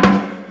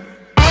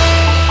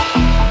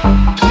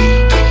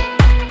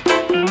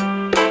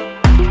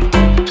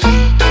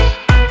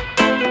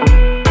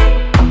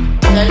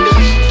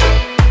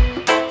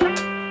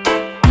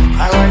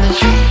 I wanna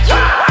shoot you.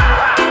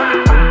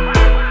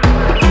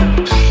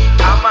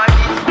 I'm a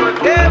disco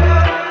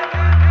devil,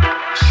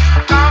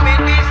 call me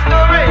disco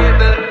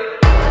rebel.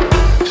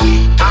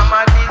 I'm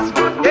a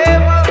disco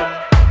devil,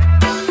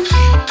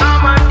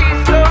 I'm a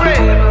disco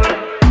rebel.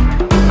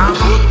 I'm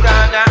put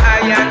on a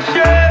iron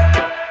shirt,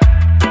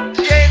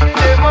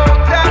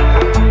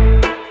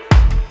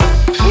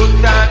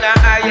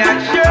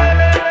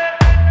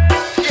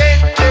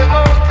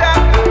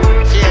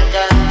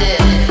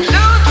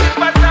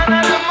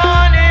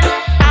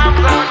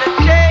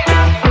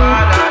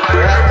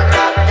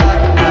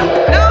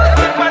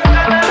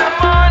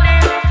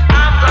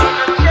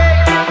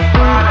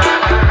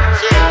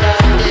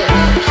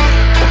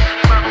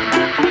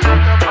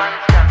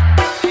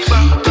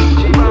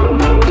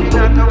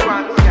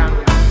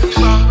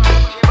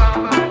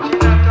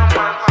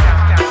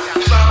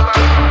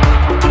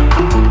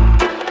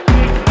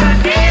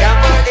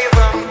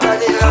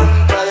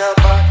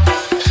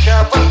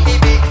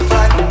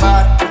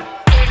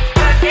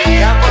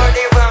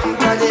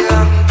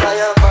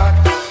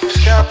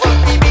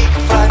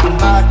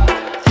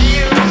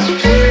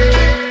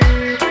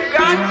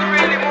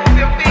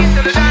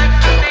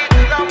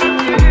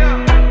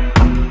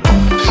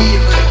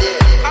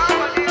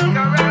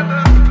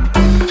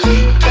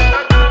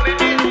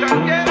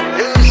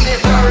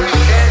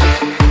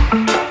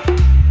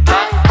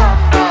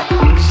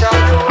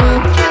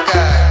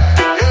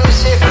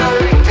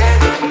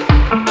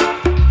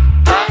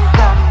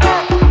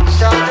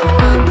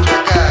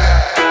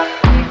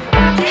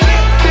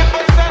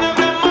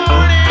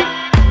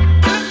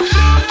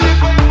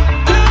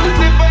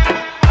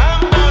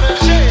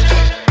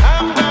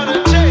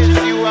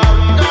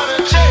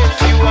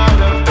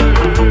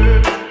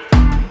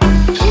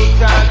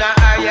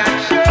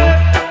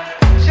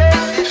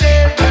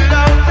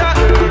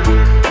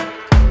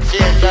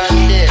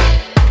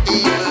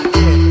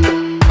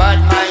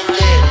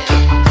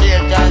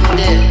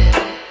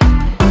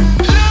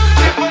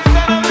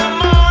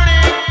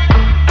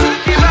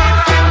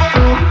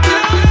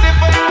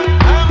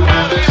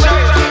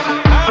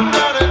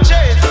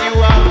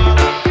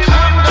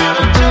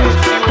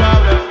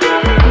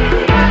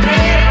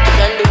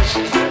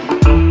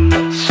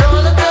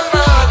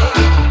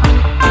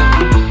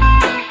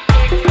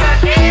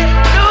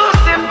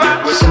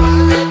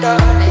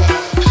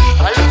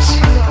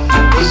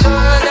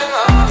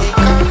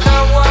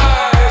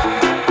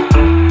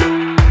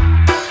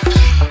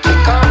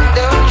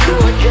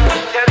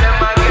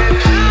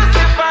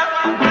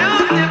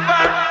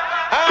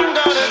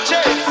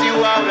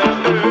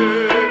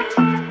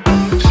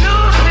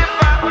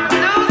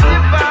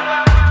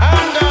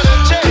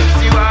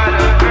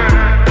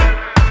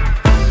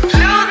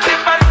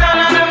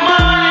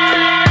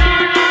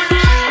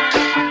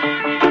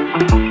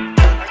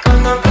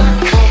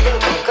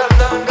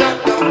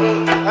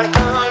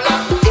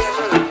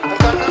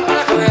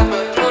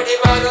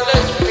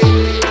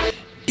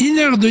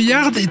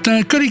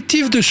 un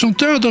collectif de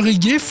chanteurs de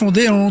reggae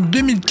fondé en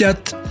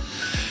 2004.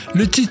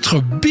 Le titre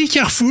Be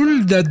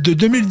Careful date de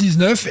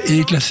 2019 et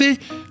est classé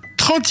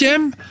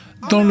 30e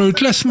dans le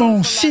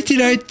classement City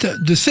Light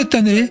de cette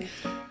année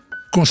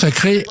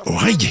consacré au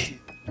reggae.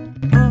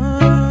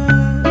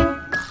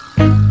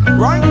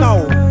 Right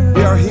now,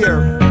 we are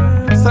here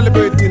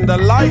celebrating the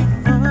life,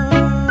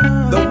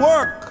 the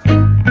work,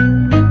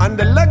 and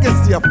the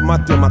legacy of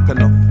Matthew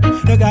McAnuff.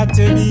 You got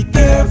to be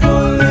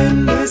careful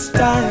in this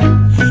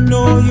time.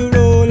 Know your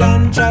role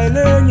and try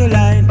learn your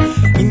line.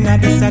 In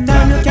this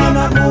time you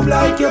cannot move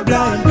like you're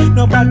blind.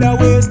 No bother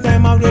waste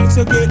time or else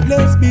you get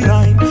left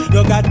behind.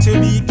 You got to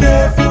be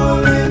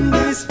careful in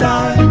this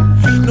time.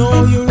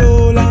 Know your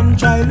role and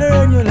try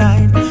learn your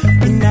line.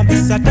 In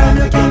this time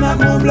you cannot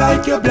move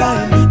like you're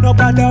blind. No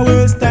bother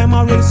waste time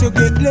or else you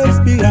get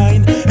left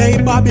behind.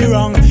 Hey Bobby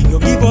wrong, you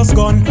give us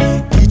gun.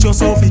 Teach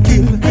yourself to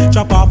kill.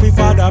 Chop off with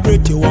father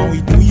break you and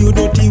we do you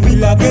dirty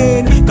will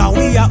again. Cause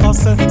we a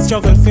hustle,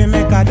 struggle fi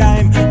make a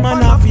dime.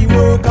 Man have to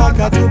work hard,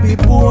 got to be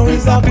poor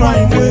is a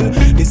crime. Well,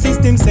 the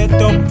system set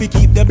up to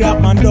keep the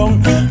black man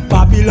down.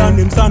 Babylon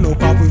them stand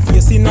up and we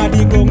facing a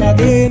the ground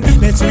again.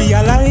 Let's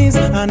realize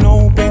and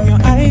open your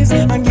eyes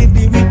and give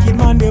the wicked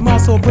man them a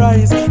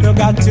surprise. You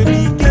got to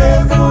be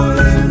careful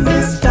in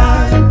this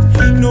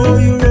time. Know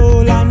your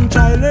role and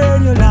try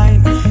learn your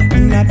line.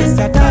 In this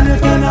time you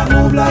cannot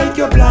move like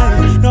you're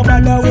blind. No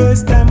bother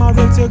waste time or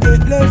else you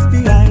get left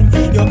behind.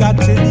 You got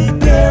to be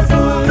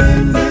careful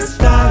in this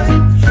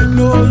time.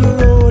 Know your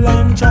role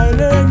and try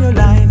learn your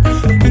line.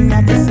 In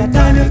this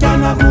time you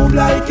cannot move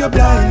like you're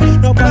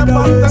blind. No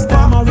bother waste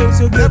time or else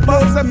you get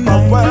left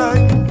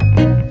behind.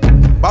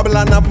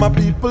 Babylon have my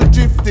people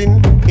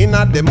drifting in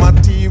a the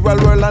material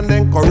world and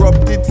then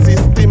corrupted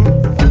system.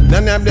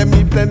 None of them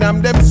eat, none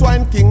of them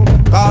swine king.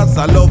 Cause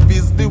our love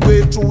is the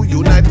way to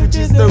unite, which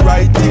is the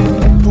right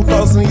thing.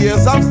 2,000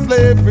 years of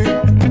slavery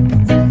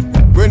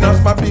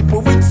brainwash my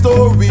people with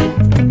story.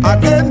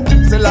 Again,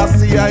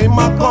 Selassie I'm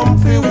a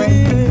comfy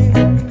way.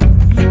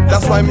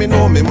 That's why me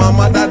know me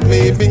mama that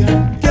made me.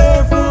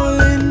 Careful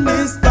in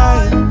this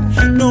time.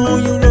 Know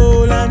your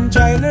role and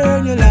try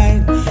learn your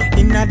line.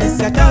 In this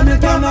time you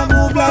cannot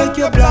move like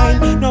you're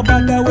blind. No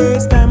bother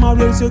waste time or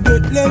else you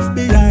get left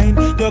behind.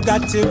 You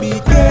got to be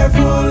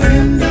careful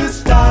in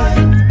this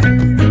time.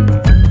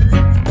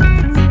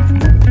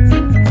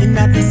 In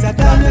this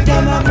time you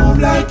cannot move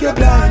like you're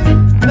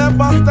blind.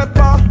 Never step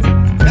up,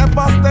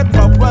 never step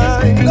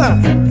away.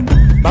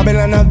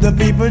 Babylon of the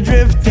people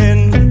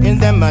drifting in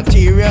the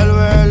material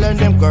world and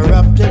them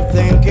corrupted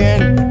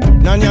thinking.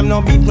 None have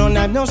no beef, none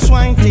have no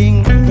swine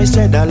thing. Me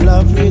said that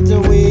love is the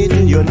way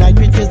to unite,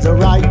 which is the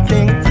right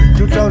thing.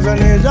 2,000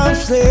 years of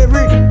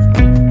slavery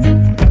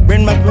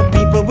bring back my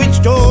people with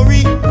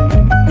story.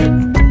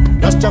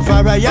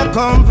 Rastafari, you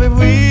come for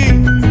we.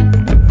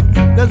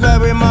 That's why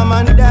we mom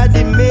and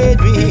daddy made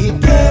we.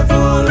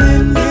 Careful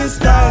in this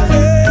time.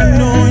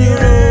 Know your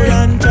role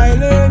and try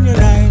learn your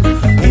line.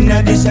 In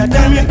this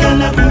time you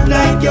cannot move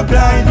like you're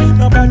blind.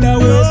 No bother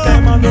waste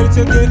time and else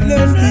you get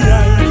left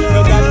behind.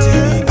 You got to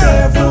be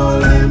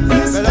careful in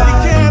this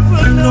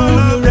time. Know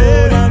your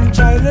role and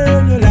try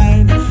learn your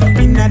line.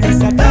 In this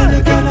time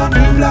you cannot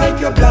move like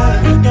you're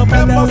blind. No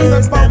bother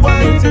waste time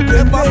and else you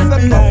get left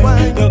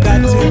behind. You got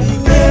to be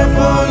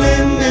careful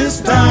in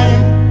this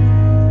time.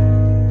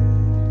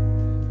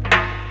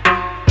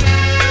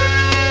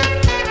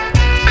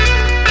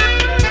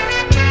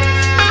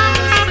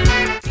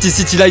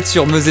 City Light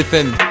sur Meuse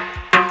FM.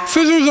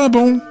 Faisons un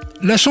bond.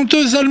 La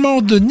chanteuse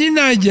allemande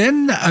Nina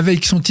Hagen,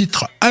 avec son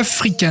titre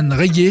African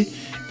Reggae,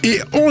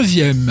 est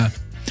 11e.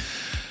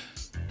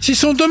 Si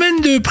son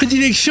domaine de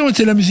prédilection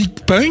était la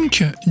musique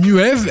punk, New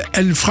Wave,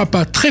 elle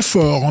frappa très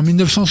fort en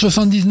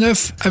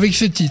 1979 avec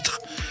ce titre.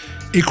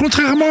 Et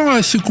contrairement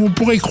à ce qu'on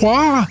pourrait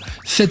croire,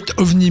 cette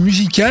ovni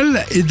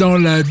musicale est dans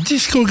la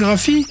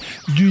discographie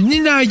du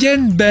Nina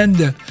Hagen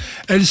Band.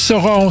 Elle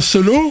sera en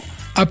solo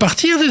à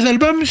partir des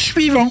albums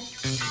suivants.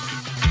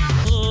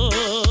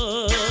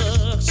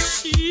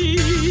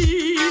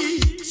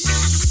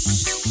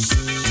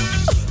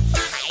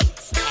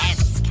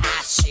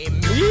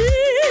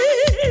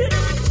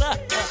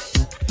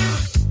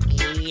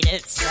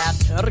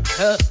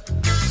 Türke,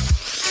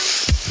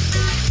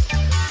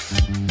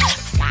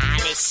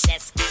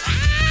 afghanisches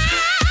Gras,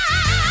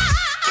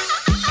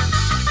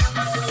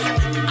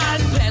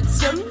 ein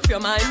Plätzchen für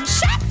mein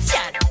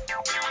Schätzchen.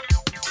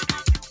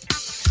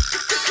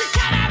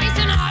 Cannabis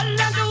in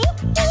Holland,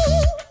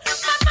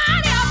 Mama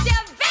auf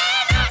der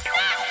Venus.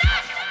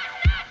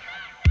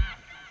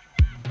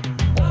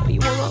 Oh, you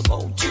wanna go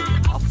to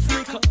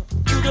Africa,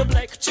 to the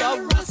black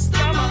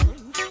Rastaman,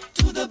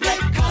 to the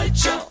black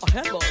culture. Oh,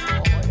 hello.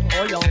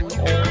 Oh, yeah, oh.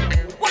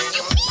 What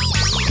you mean?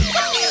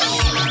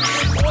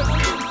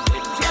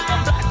 From the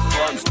black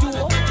fronts to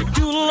low,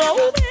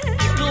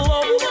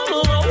 hello.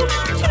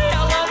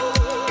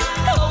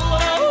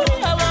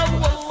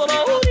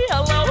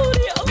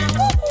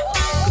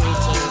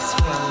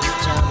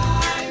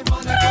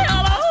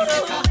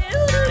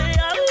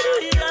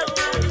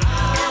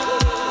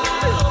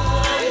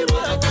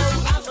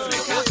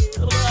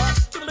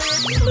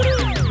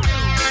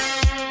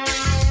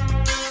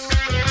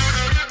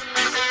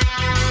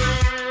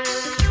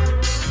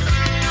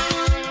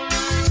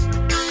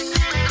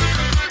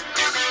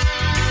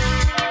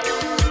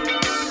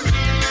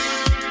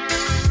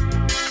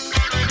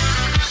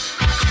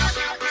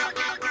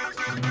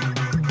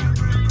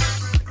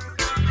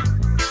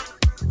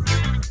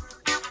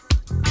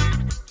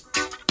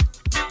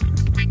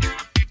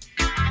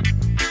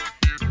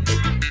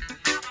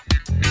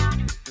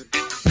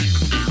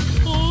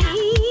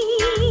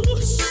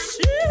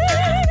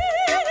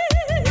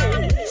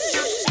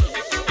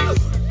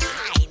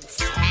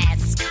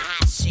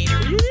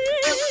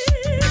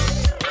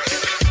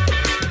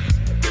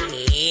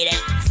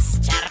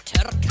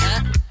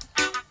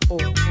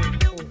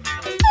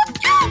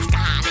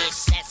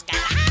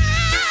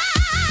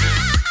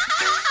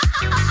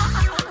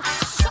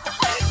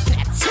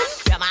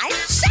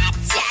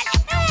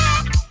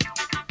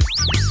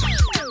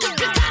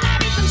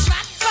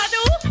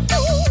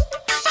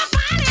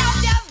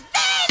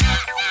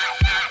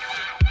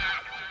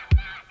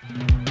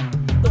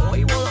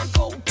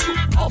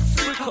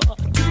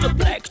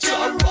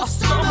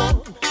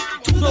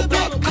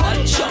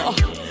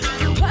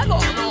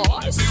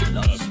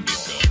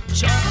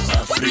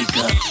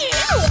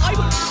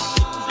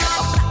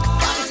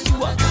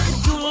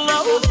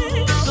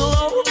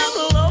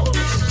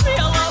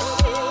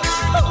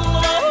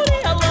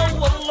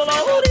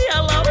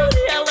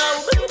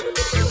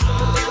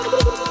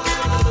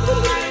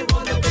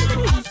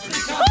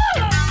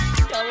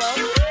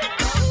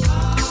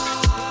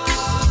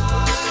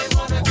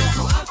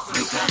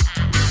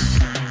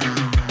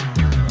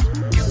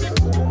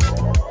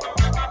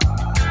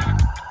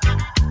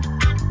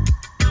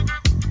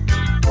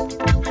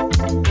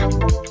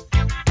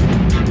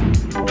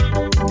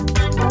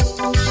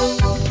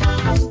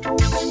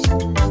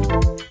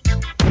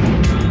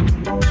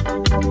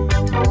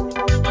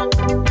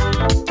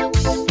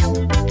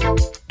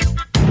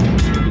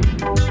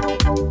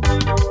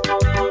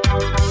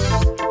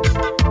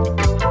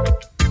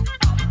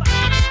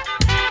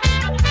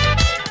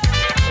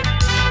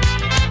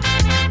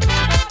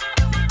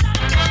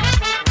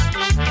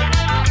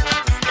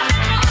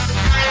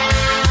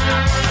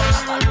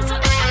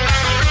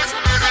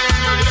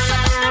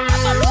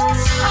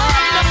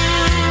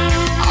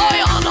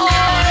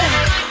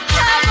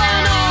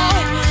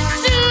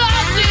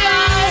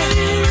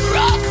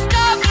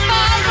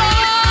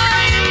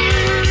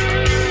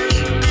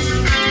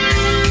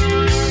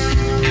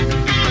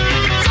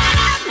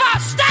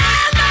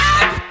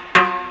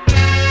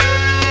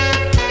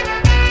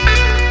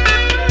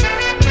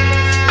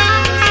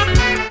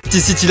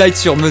 City Light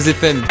sur Meuse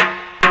FM.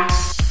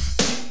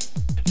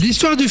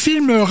 L'histoire du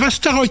film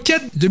Rasta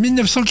Rocket de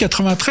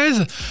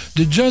 1993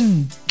 de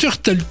John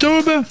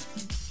Turteltaub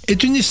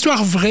est une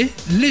histoire vraie,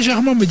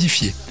 légèrement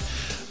modifiée.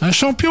 Un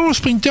champion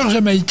sprinter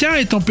jamaïcain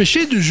est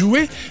empêché de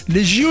jouer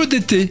les JO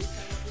d'été.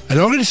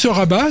 Alors il se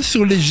rabat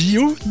sur les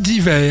JO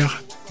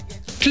d'hiver.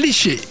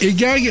 Clichés et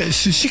gags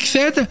se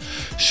succèdent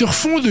sur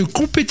fond de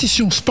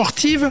compétition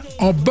sportive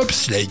en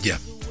bobsleigh.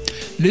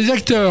 Les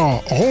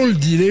acteurs Roll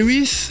D.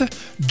 Lewis,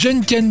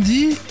 John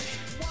Candy,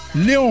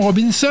 Léon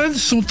Robinson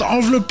sont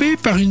enveloppés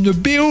par une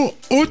BO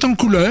haute en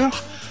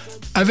couleurs,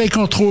 avec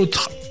entre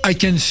autres I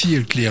Can See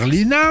It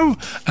Clearly Now,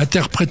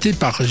 interprété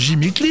par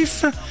Jimmy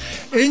Cliff,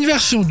 et une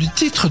version du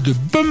titre de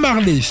Bob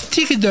Marley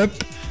Stir It Up,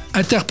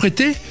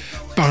 interprété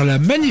par la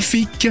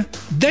magnifique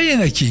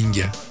Diana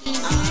King.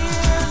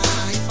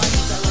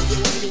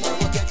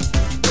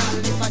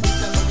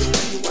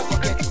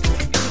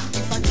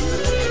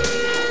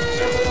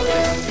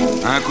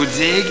 Un coup de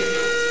zig,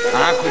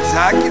 un coup de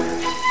zac.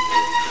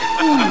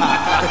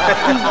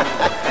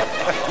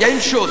 Il y a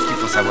une chose qu'il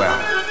faut savoir.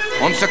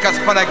 On ne se casse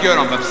pas la gueule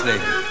en bobsleigh.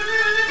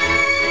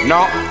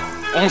 Non,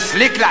 on se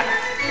l'éclate.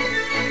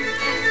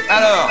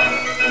 Alors,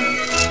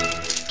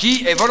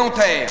 qui est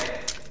volontaire?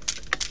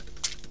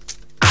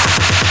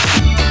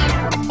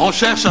 On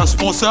cherche un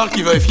sponsor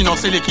qui veuille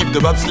financer l'équipe de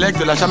bobsleigh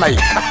de la Jamaïque.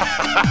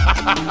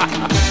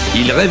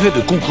 Ils rêvaient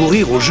de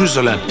concourir aux Jeux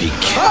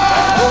Olympiques.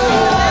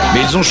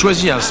 Mais ils ont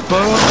choisi un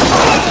sport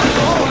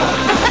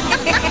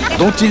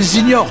dont ils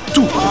ignorent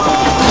tout.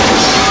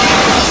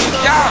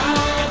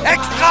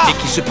 Extra! Et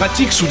qui se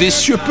pratique sous des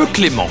cieux peu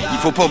cléments. Il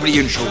faut pas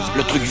oublier une chose.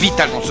 Le truc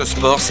vital dans ce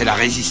sport, c'est la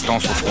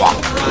résistance au froid.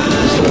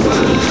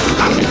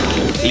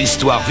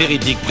 L'histoire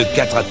véridique de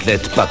 4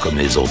 athlètes pas comme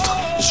les autres.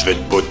 Je vais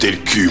te botter le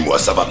cul, moi,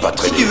 ça va pas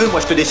très bien. Si tu veux,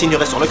 moi je te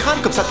dessinerai sur le crâne,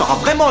 comme ça t'auras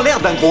vraiment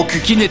l'air d'un gros cul.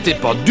 Qui n'étaient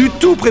pas du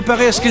tout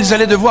préparés à ce qu'ils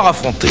allaient devoir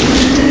affronter.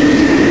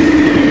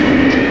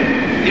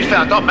 Il fait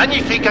un temps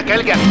magnifique à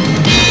Calgary.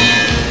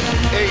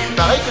 Et il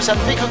paraît que ça ne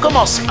fait que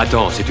commencer.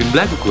 Attends, c'est une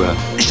blague ou quoi?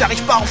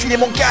 J'arrive pas à enfiler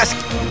mon casque.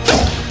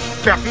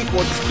 Perfect.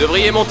 Vous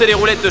devriez monter les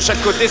roulettes de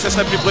chaque côté, ce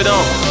serait plus prudent.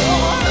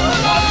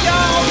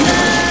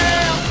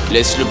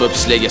 Laisse le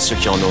bobsleigh à ceux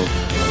qui en ont.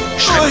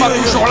 Je serai pas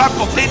toujours là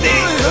pour t'aider.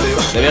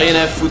 Vous n'avez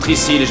rien à foutre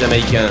ici, les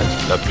Jamaïcains.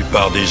 La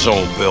plupart des gens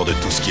ont peur de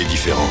tout ce qui est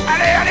différent.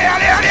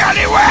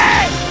 Allez,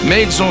 ouais!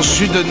 Mais ils ont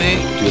su donner...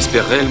 Tu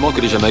espères réellement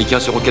que les Jamaïcains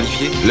seront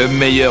qualifiés? Le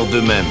meilleur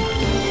d'eux-mêmes.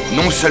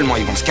 Non seulement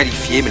ils vont se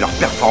qualifier, mais leur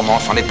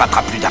performance en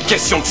épatera plus d'un.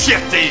 Question de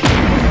fierté,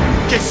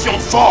 question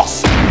de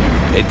force.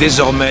 Et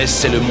désormais,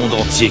 c'est le monde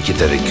entier qui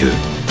est avec eux.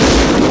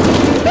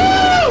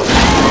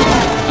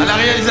 À la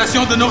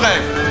réalisation de nos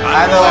rêves.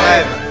 À nos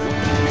rêves.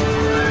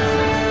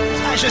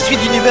 Je suis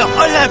d'une humeur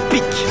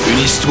olympique. Une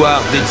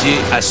histoire dédiée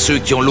à ceux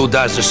qui ont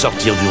l'audace de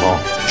sortir du rang.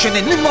 Je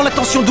n'ai nullement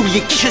l'intention d'oublier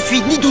qui je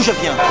suis ni d'où je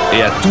viens.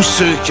 Et à tous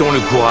ceux qui ont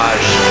le courage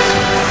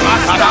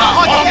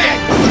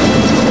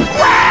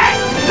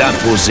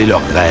d'imposer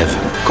leurs rêves.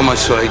 Comment je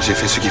saurais que j'ai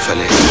fait ce qu'il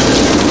fallait?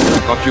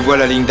 Quand tu vois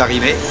la ligne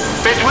d'arrivée,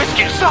 Fais-toi ce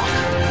qu'il sort.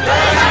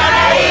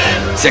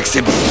 c'est que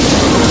c'est bon.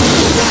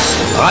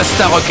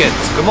 Rasta Rocket.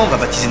 Comment on va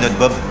baptiser notre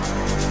Bob?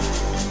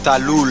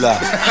 Taloula.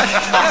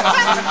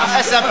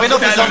 C'est un prénom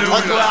faisant le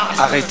trottoir.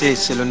 Arrêtez,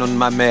 c'est le nom de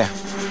ma mère.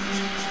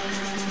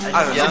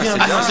 C'est bien,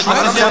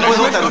 c'est un beau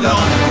nom, Taloula.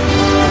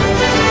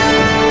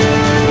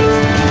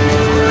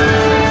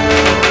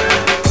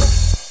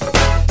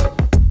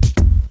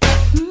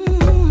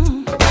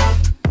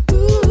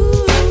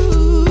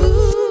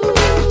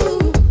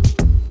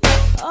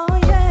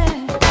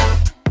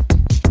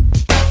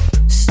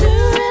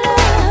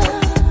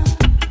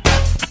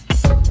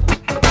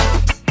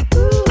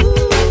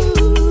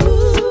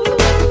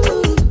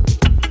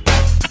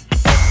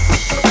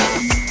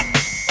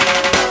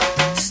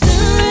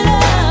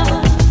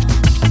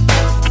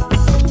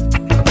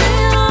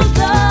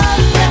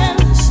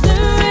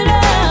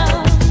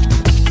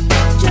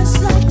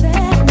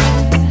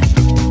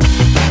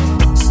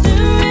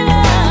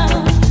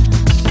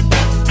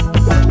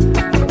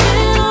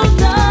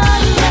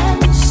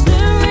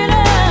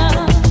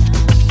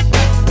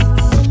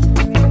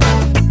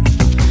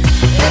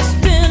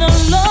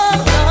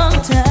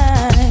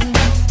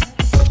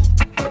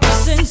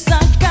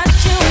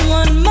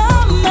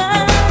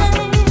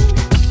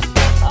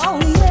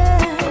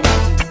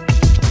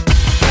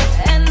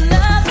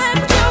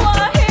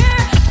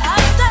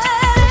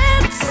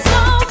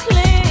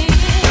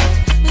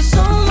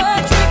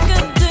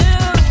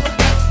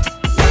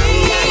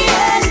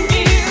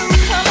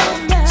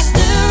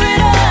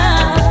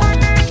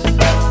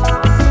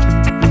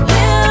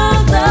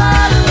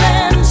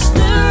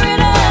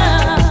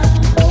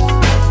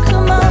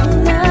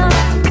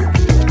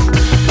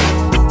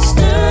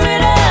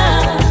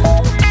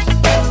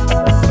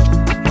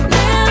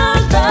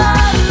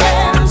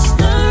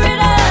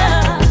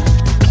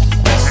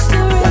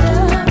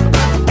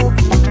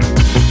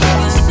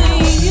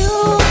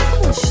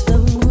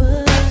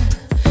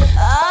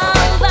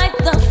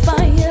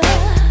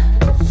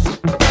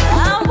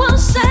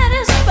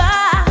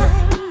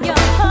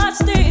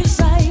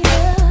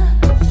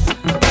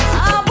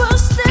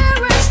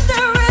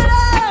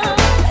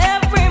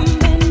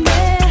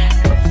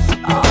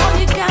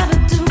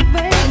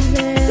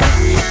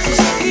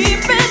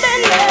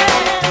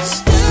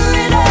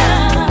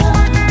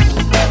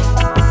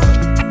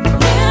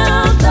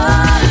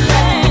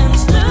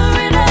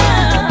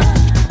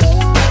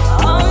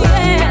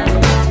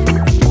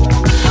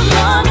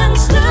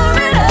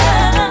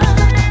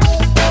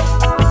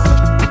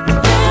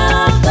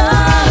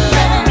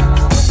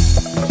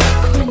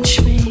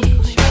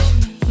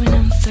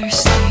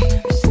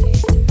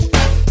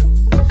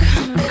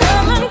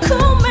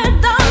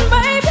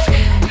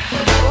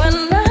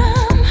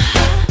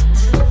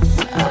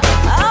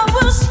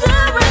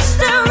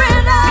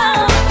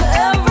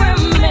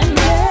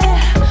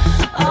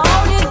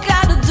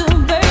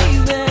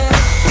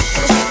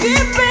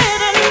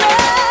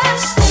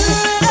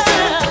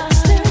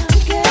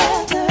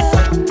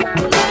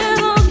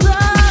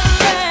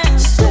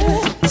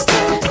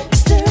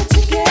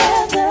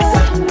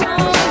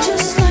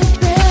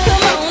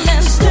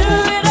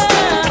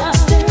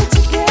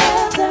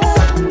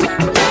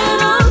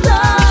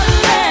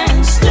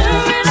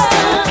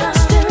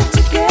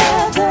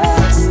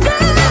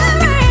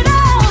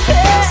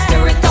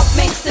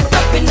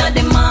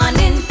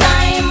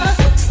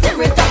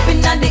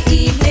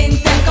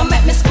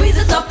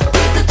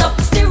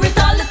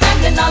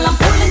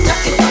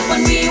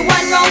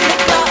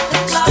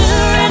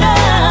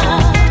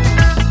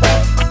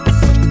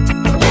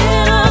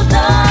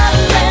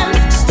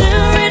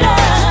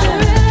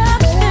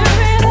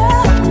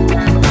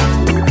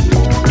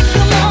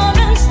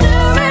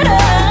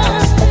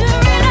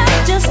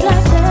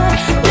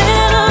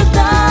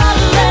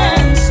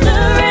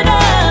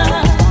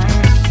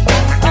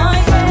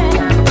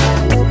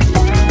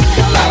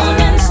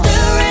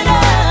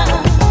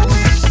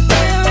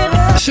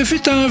 Ce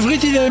fut un vrai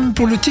dilemme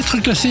pour le titre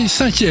classé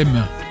 5e.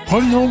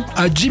 Revenons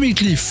à Jimmy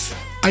Cliff.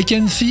 I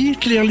Can See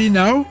Clearly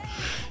Now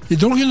est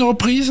donc une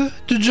reprise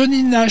de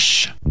Johnny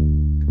Nash.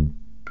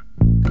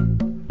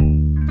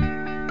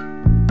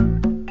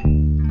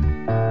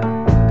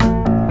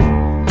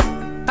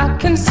 I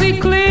can see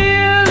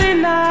clearly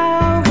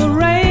now, the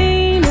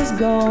rain is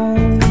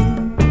gone.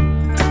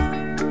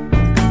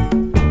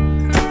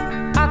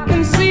 I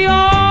can see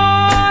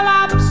all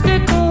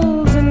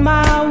obstacles in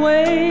my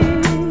way.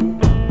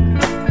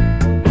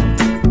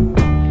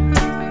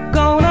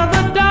 Gone are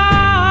the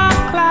dark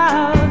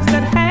clouds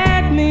that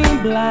had me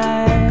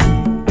blind.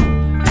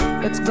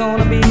 It's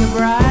gonna be a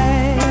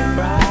bright,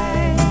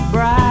 bright,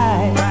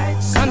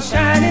 bright,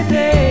 sunshiny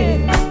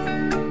day.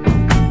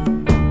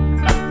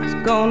 It's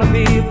gonna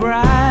be a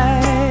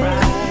bright,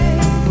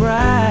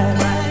 bright,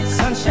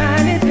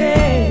 sunshiny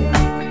day.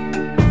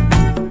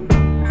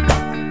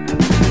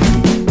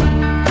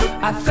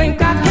 I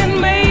think I can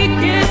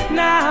make it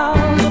now.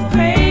 The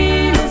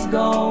pain is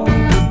gone.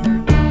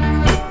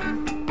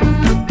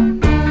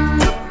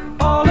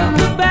 All of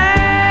the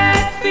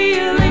bad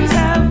feelings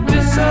have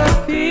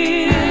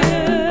disappeared.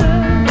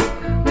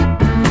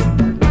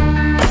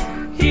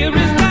 Here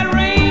is that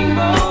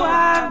rainbow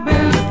I've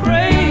been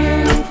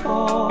praying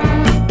for.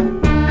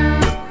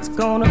 It's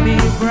gonna be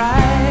a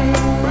bright,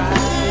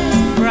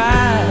 bright,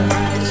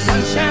 bright,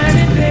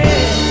 sunshiny day.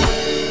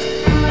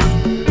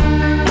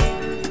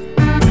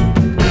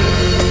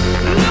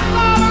 Look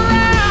all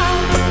around,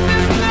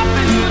 there's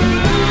nothing but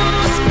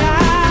blue sky.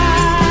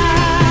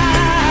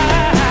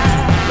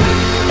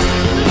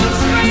 Look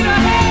straight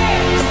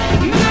ahead,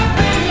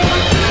 nothing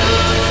but blue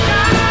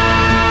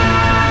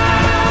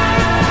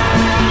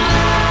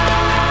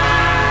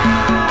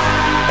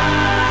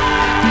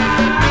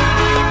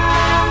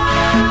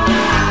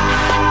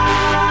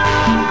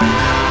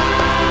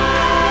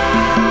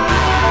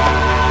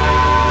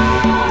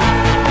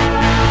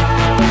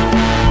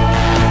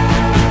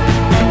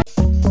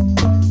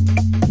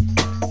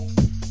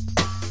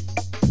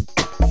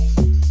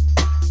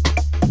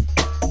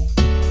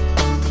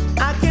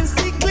I can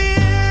see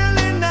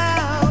clearly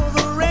now,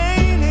 the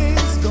rain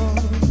is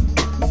gone.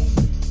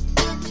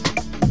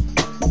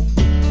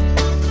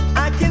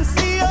 I can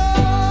see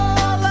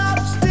all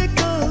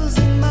obstacles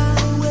in my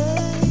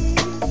way.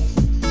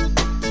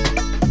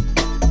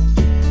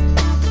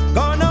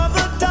 Gone are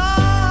the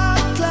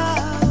dark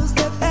clouds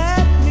that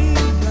had me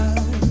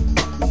blind.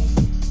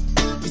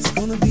 It's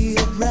gonna be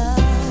a bright,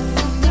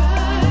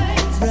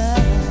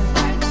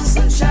 bright,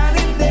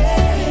 sunshiny day.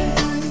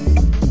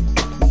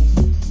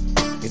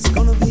 It's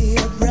gonna be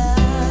a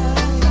bright,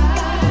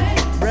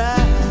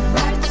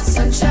 bright,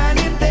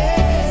 sunshiny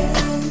day.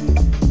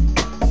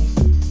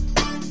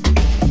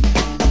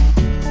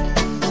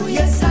 Oh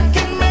yes, I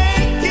can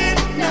make it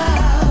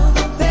now.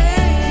 The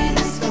pain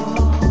is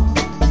gone.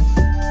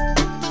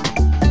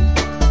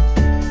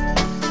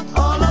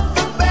 All of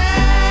the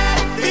bad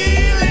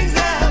feelings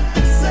have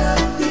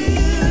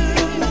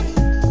disappeared.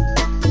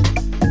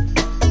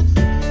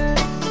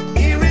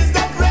 Here is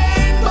that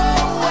rainbow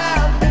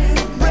I've been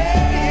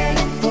praying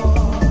for.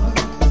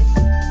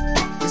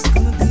 It's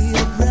gonna be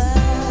a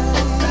bright,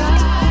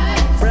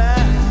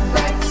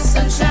 bright,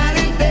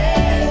 sunshiny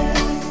day.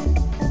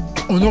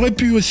 On aurait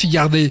pu aussi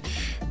garder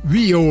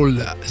We All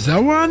The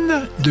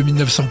One de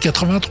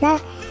 1983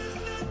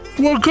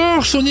 ou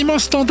encore son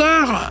immense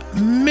standard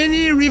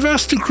Many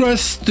Rivers to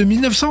Cross de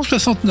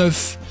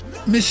 1969.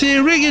 Mais c'est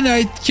Reggae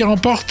Night qui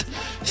remporte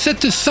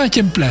cette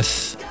 5e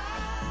place.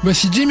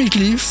 Voici Jimmy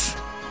Cliff,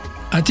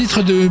 un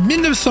titre de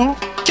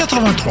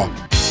 1983.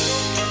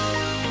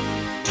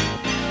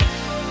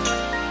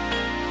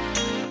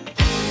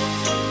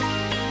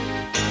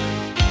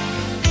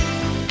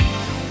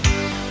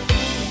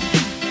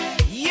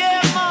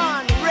 Yeah,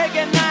 man,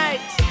 reggae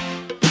night.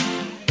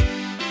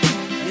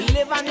 You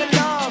live on the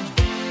love.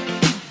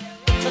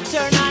 So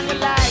turn on the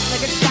light,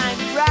 make it shine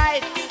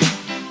bright.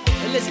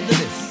 And listen to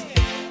this.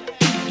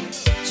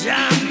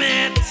 Jam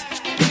it.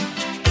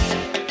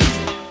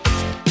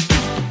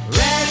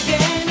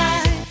 Reggae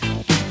night.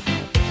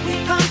 We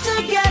come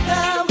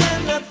together when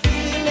we're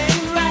feeling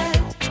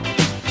right.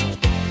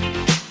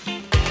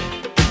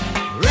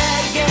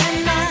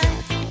 Reggae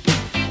night.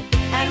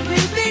 And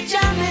we'll be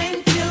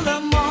jamming till the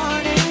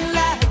morning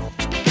light.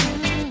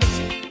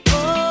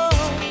 Oh,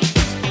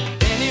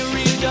 any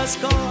real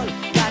just call.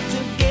 Got to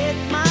get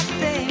my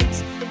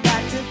things.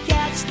 Got to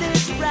catch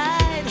this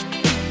ride.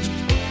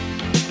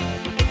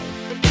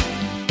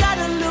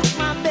 Gotta look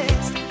my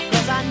best,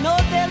 'cause I know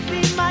they'll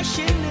be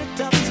mashing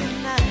it up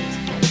tonight.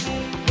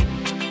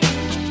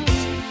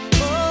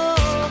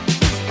 Oh,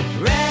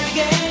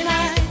 reggae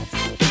night.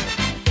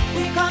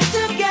 We come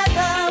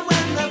together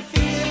when the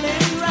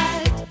feeling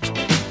right.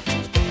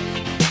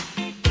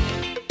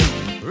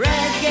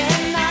 Reggae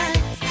night.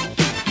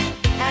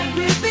 And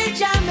we'll be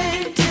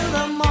jamming till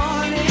the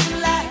morning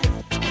light.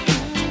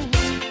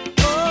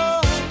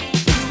 Oh,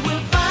 you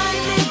will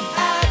find it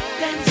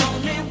happens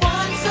only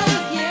once a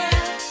year.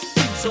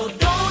 So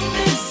don't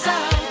miss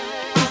out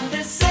on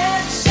this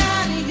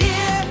session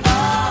here.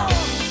 Oh,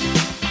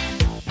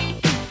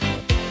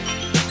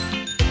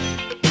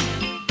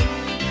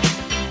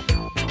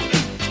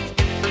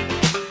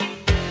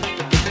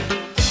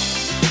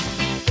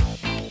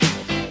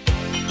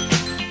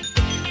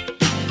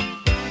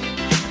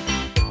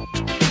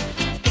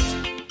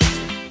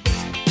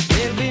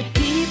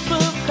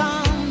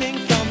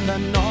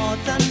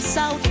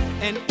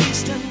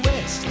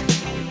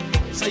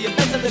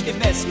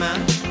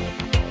 policeman.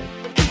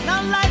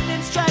 Now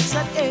lightning strikes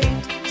at 8,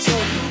 so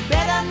you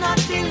better not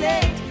be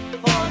late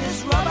for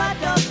this rubber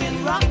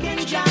dubbing,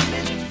 rockin',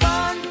 jamming,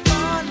 fun,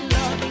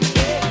 loving,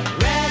 yeah.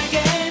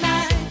 Reggae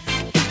night,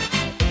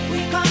 we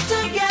come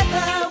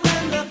together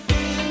when the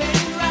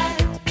feeling's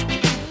right.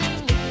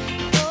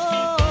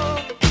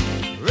 Oh,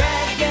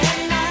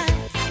 reggae night,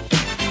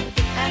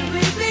 and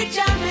we'll be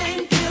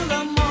jamming till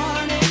the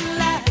morning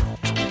light.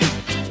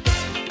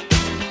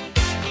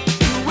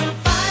 You will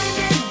find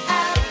it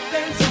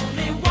happens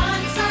only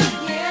once a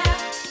year,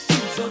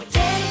 so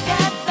take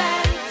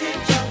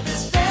advantage of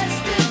this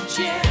festive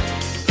cheer.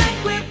 Make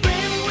we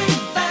bring with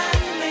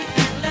family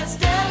and let's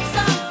tell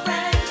some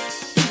friends,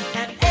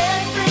 and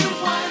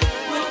everyone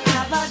will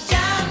have a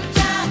jam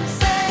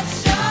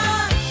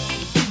session.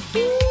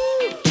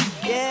 Ooh,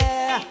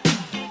 yeah,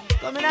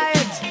 coming at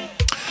it.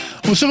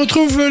 On se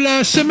retrouve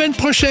la semaine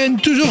prochaine,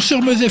 toujours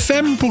sur Meuse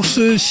FM, pour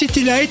ce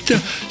City Light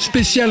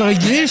spécial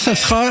reggae. Ça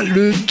sera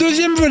le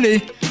 2e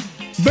volet.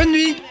 Bonne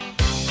nuit.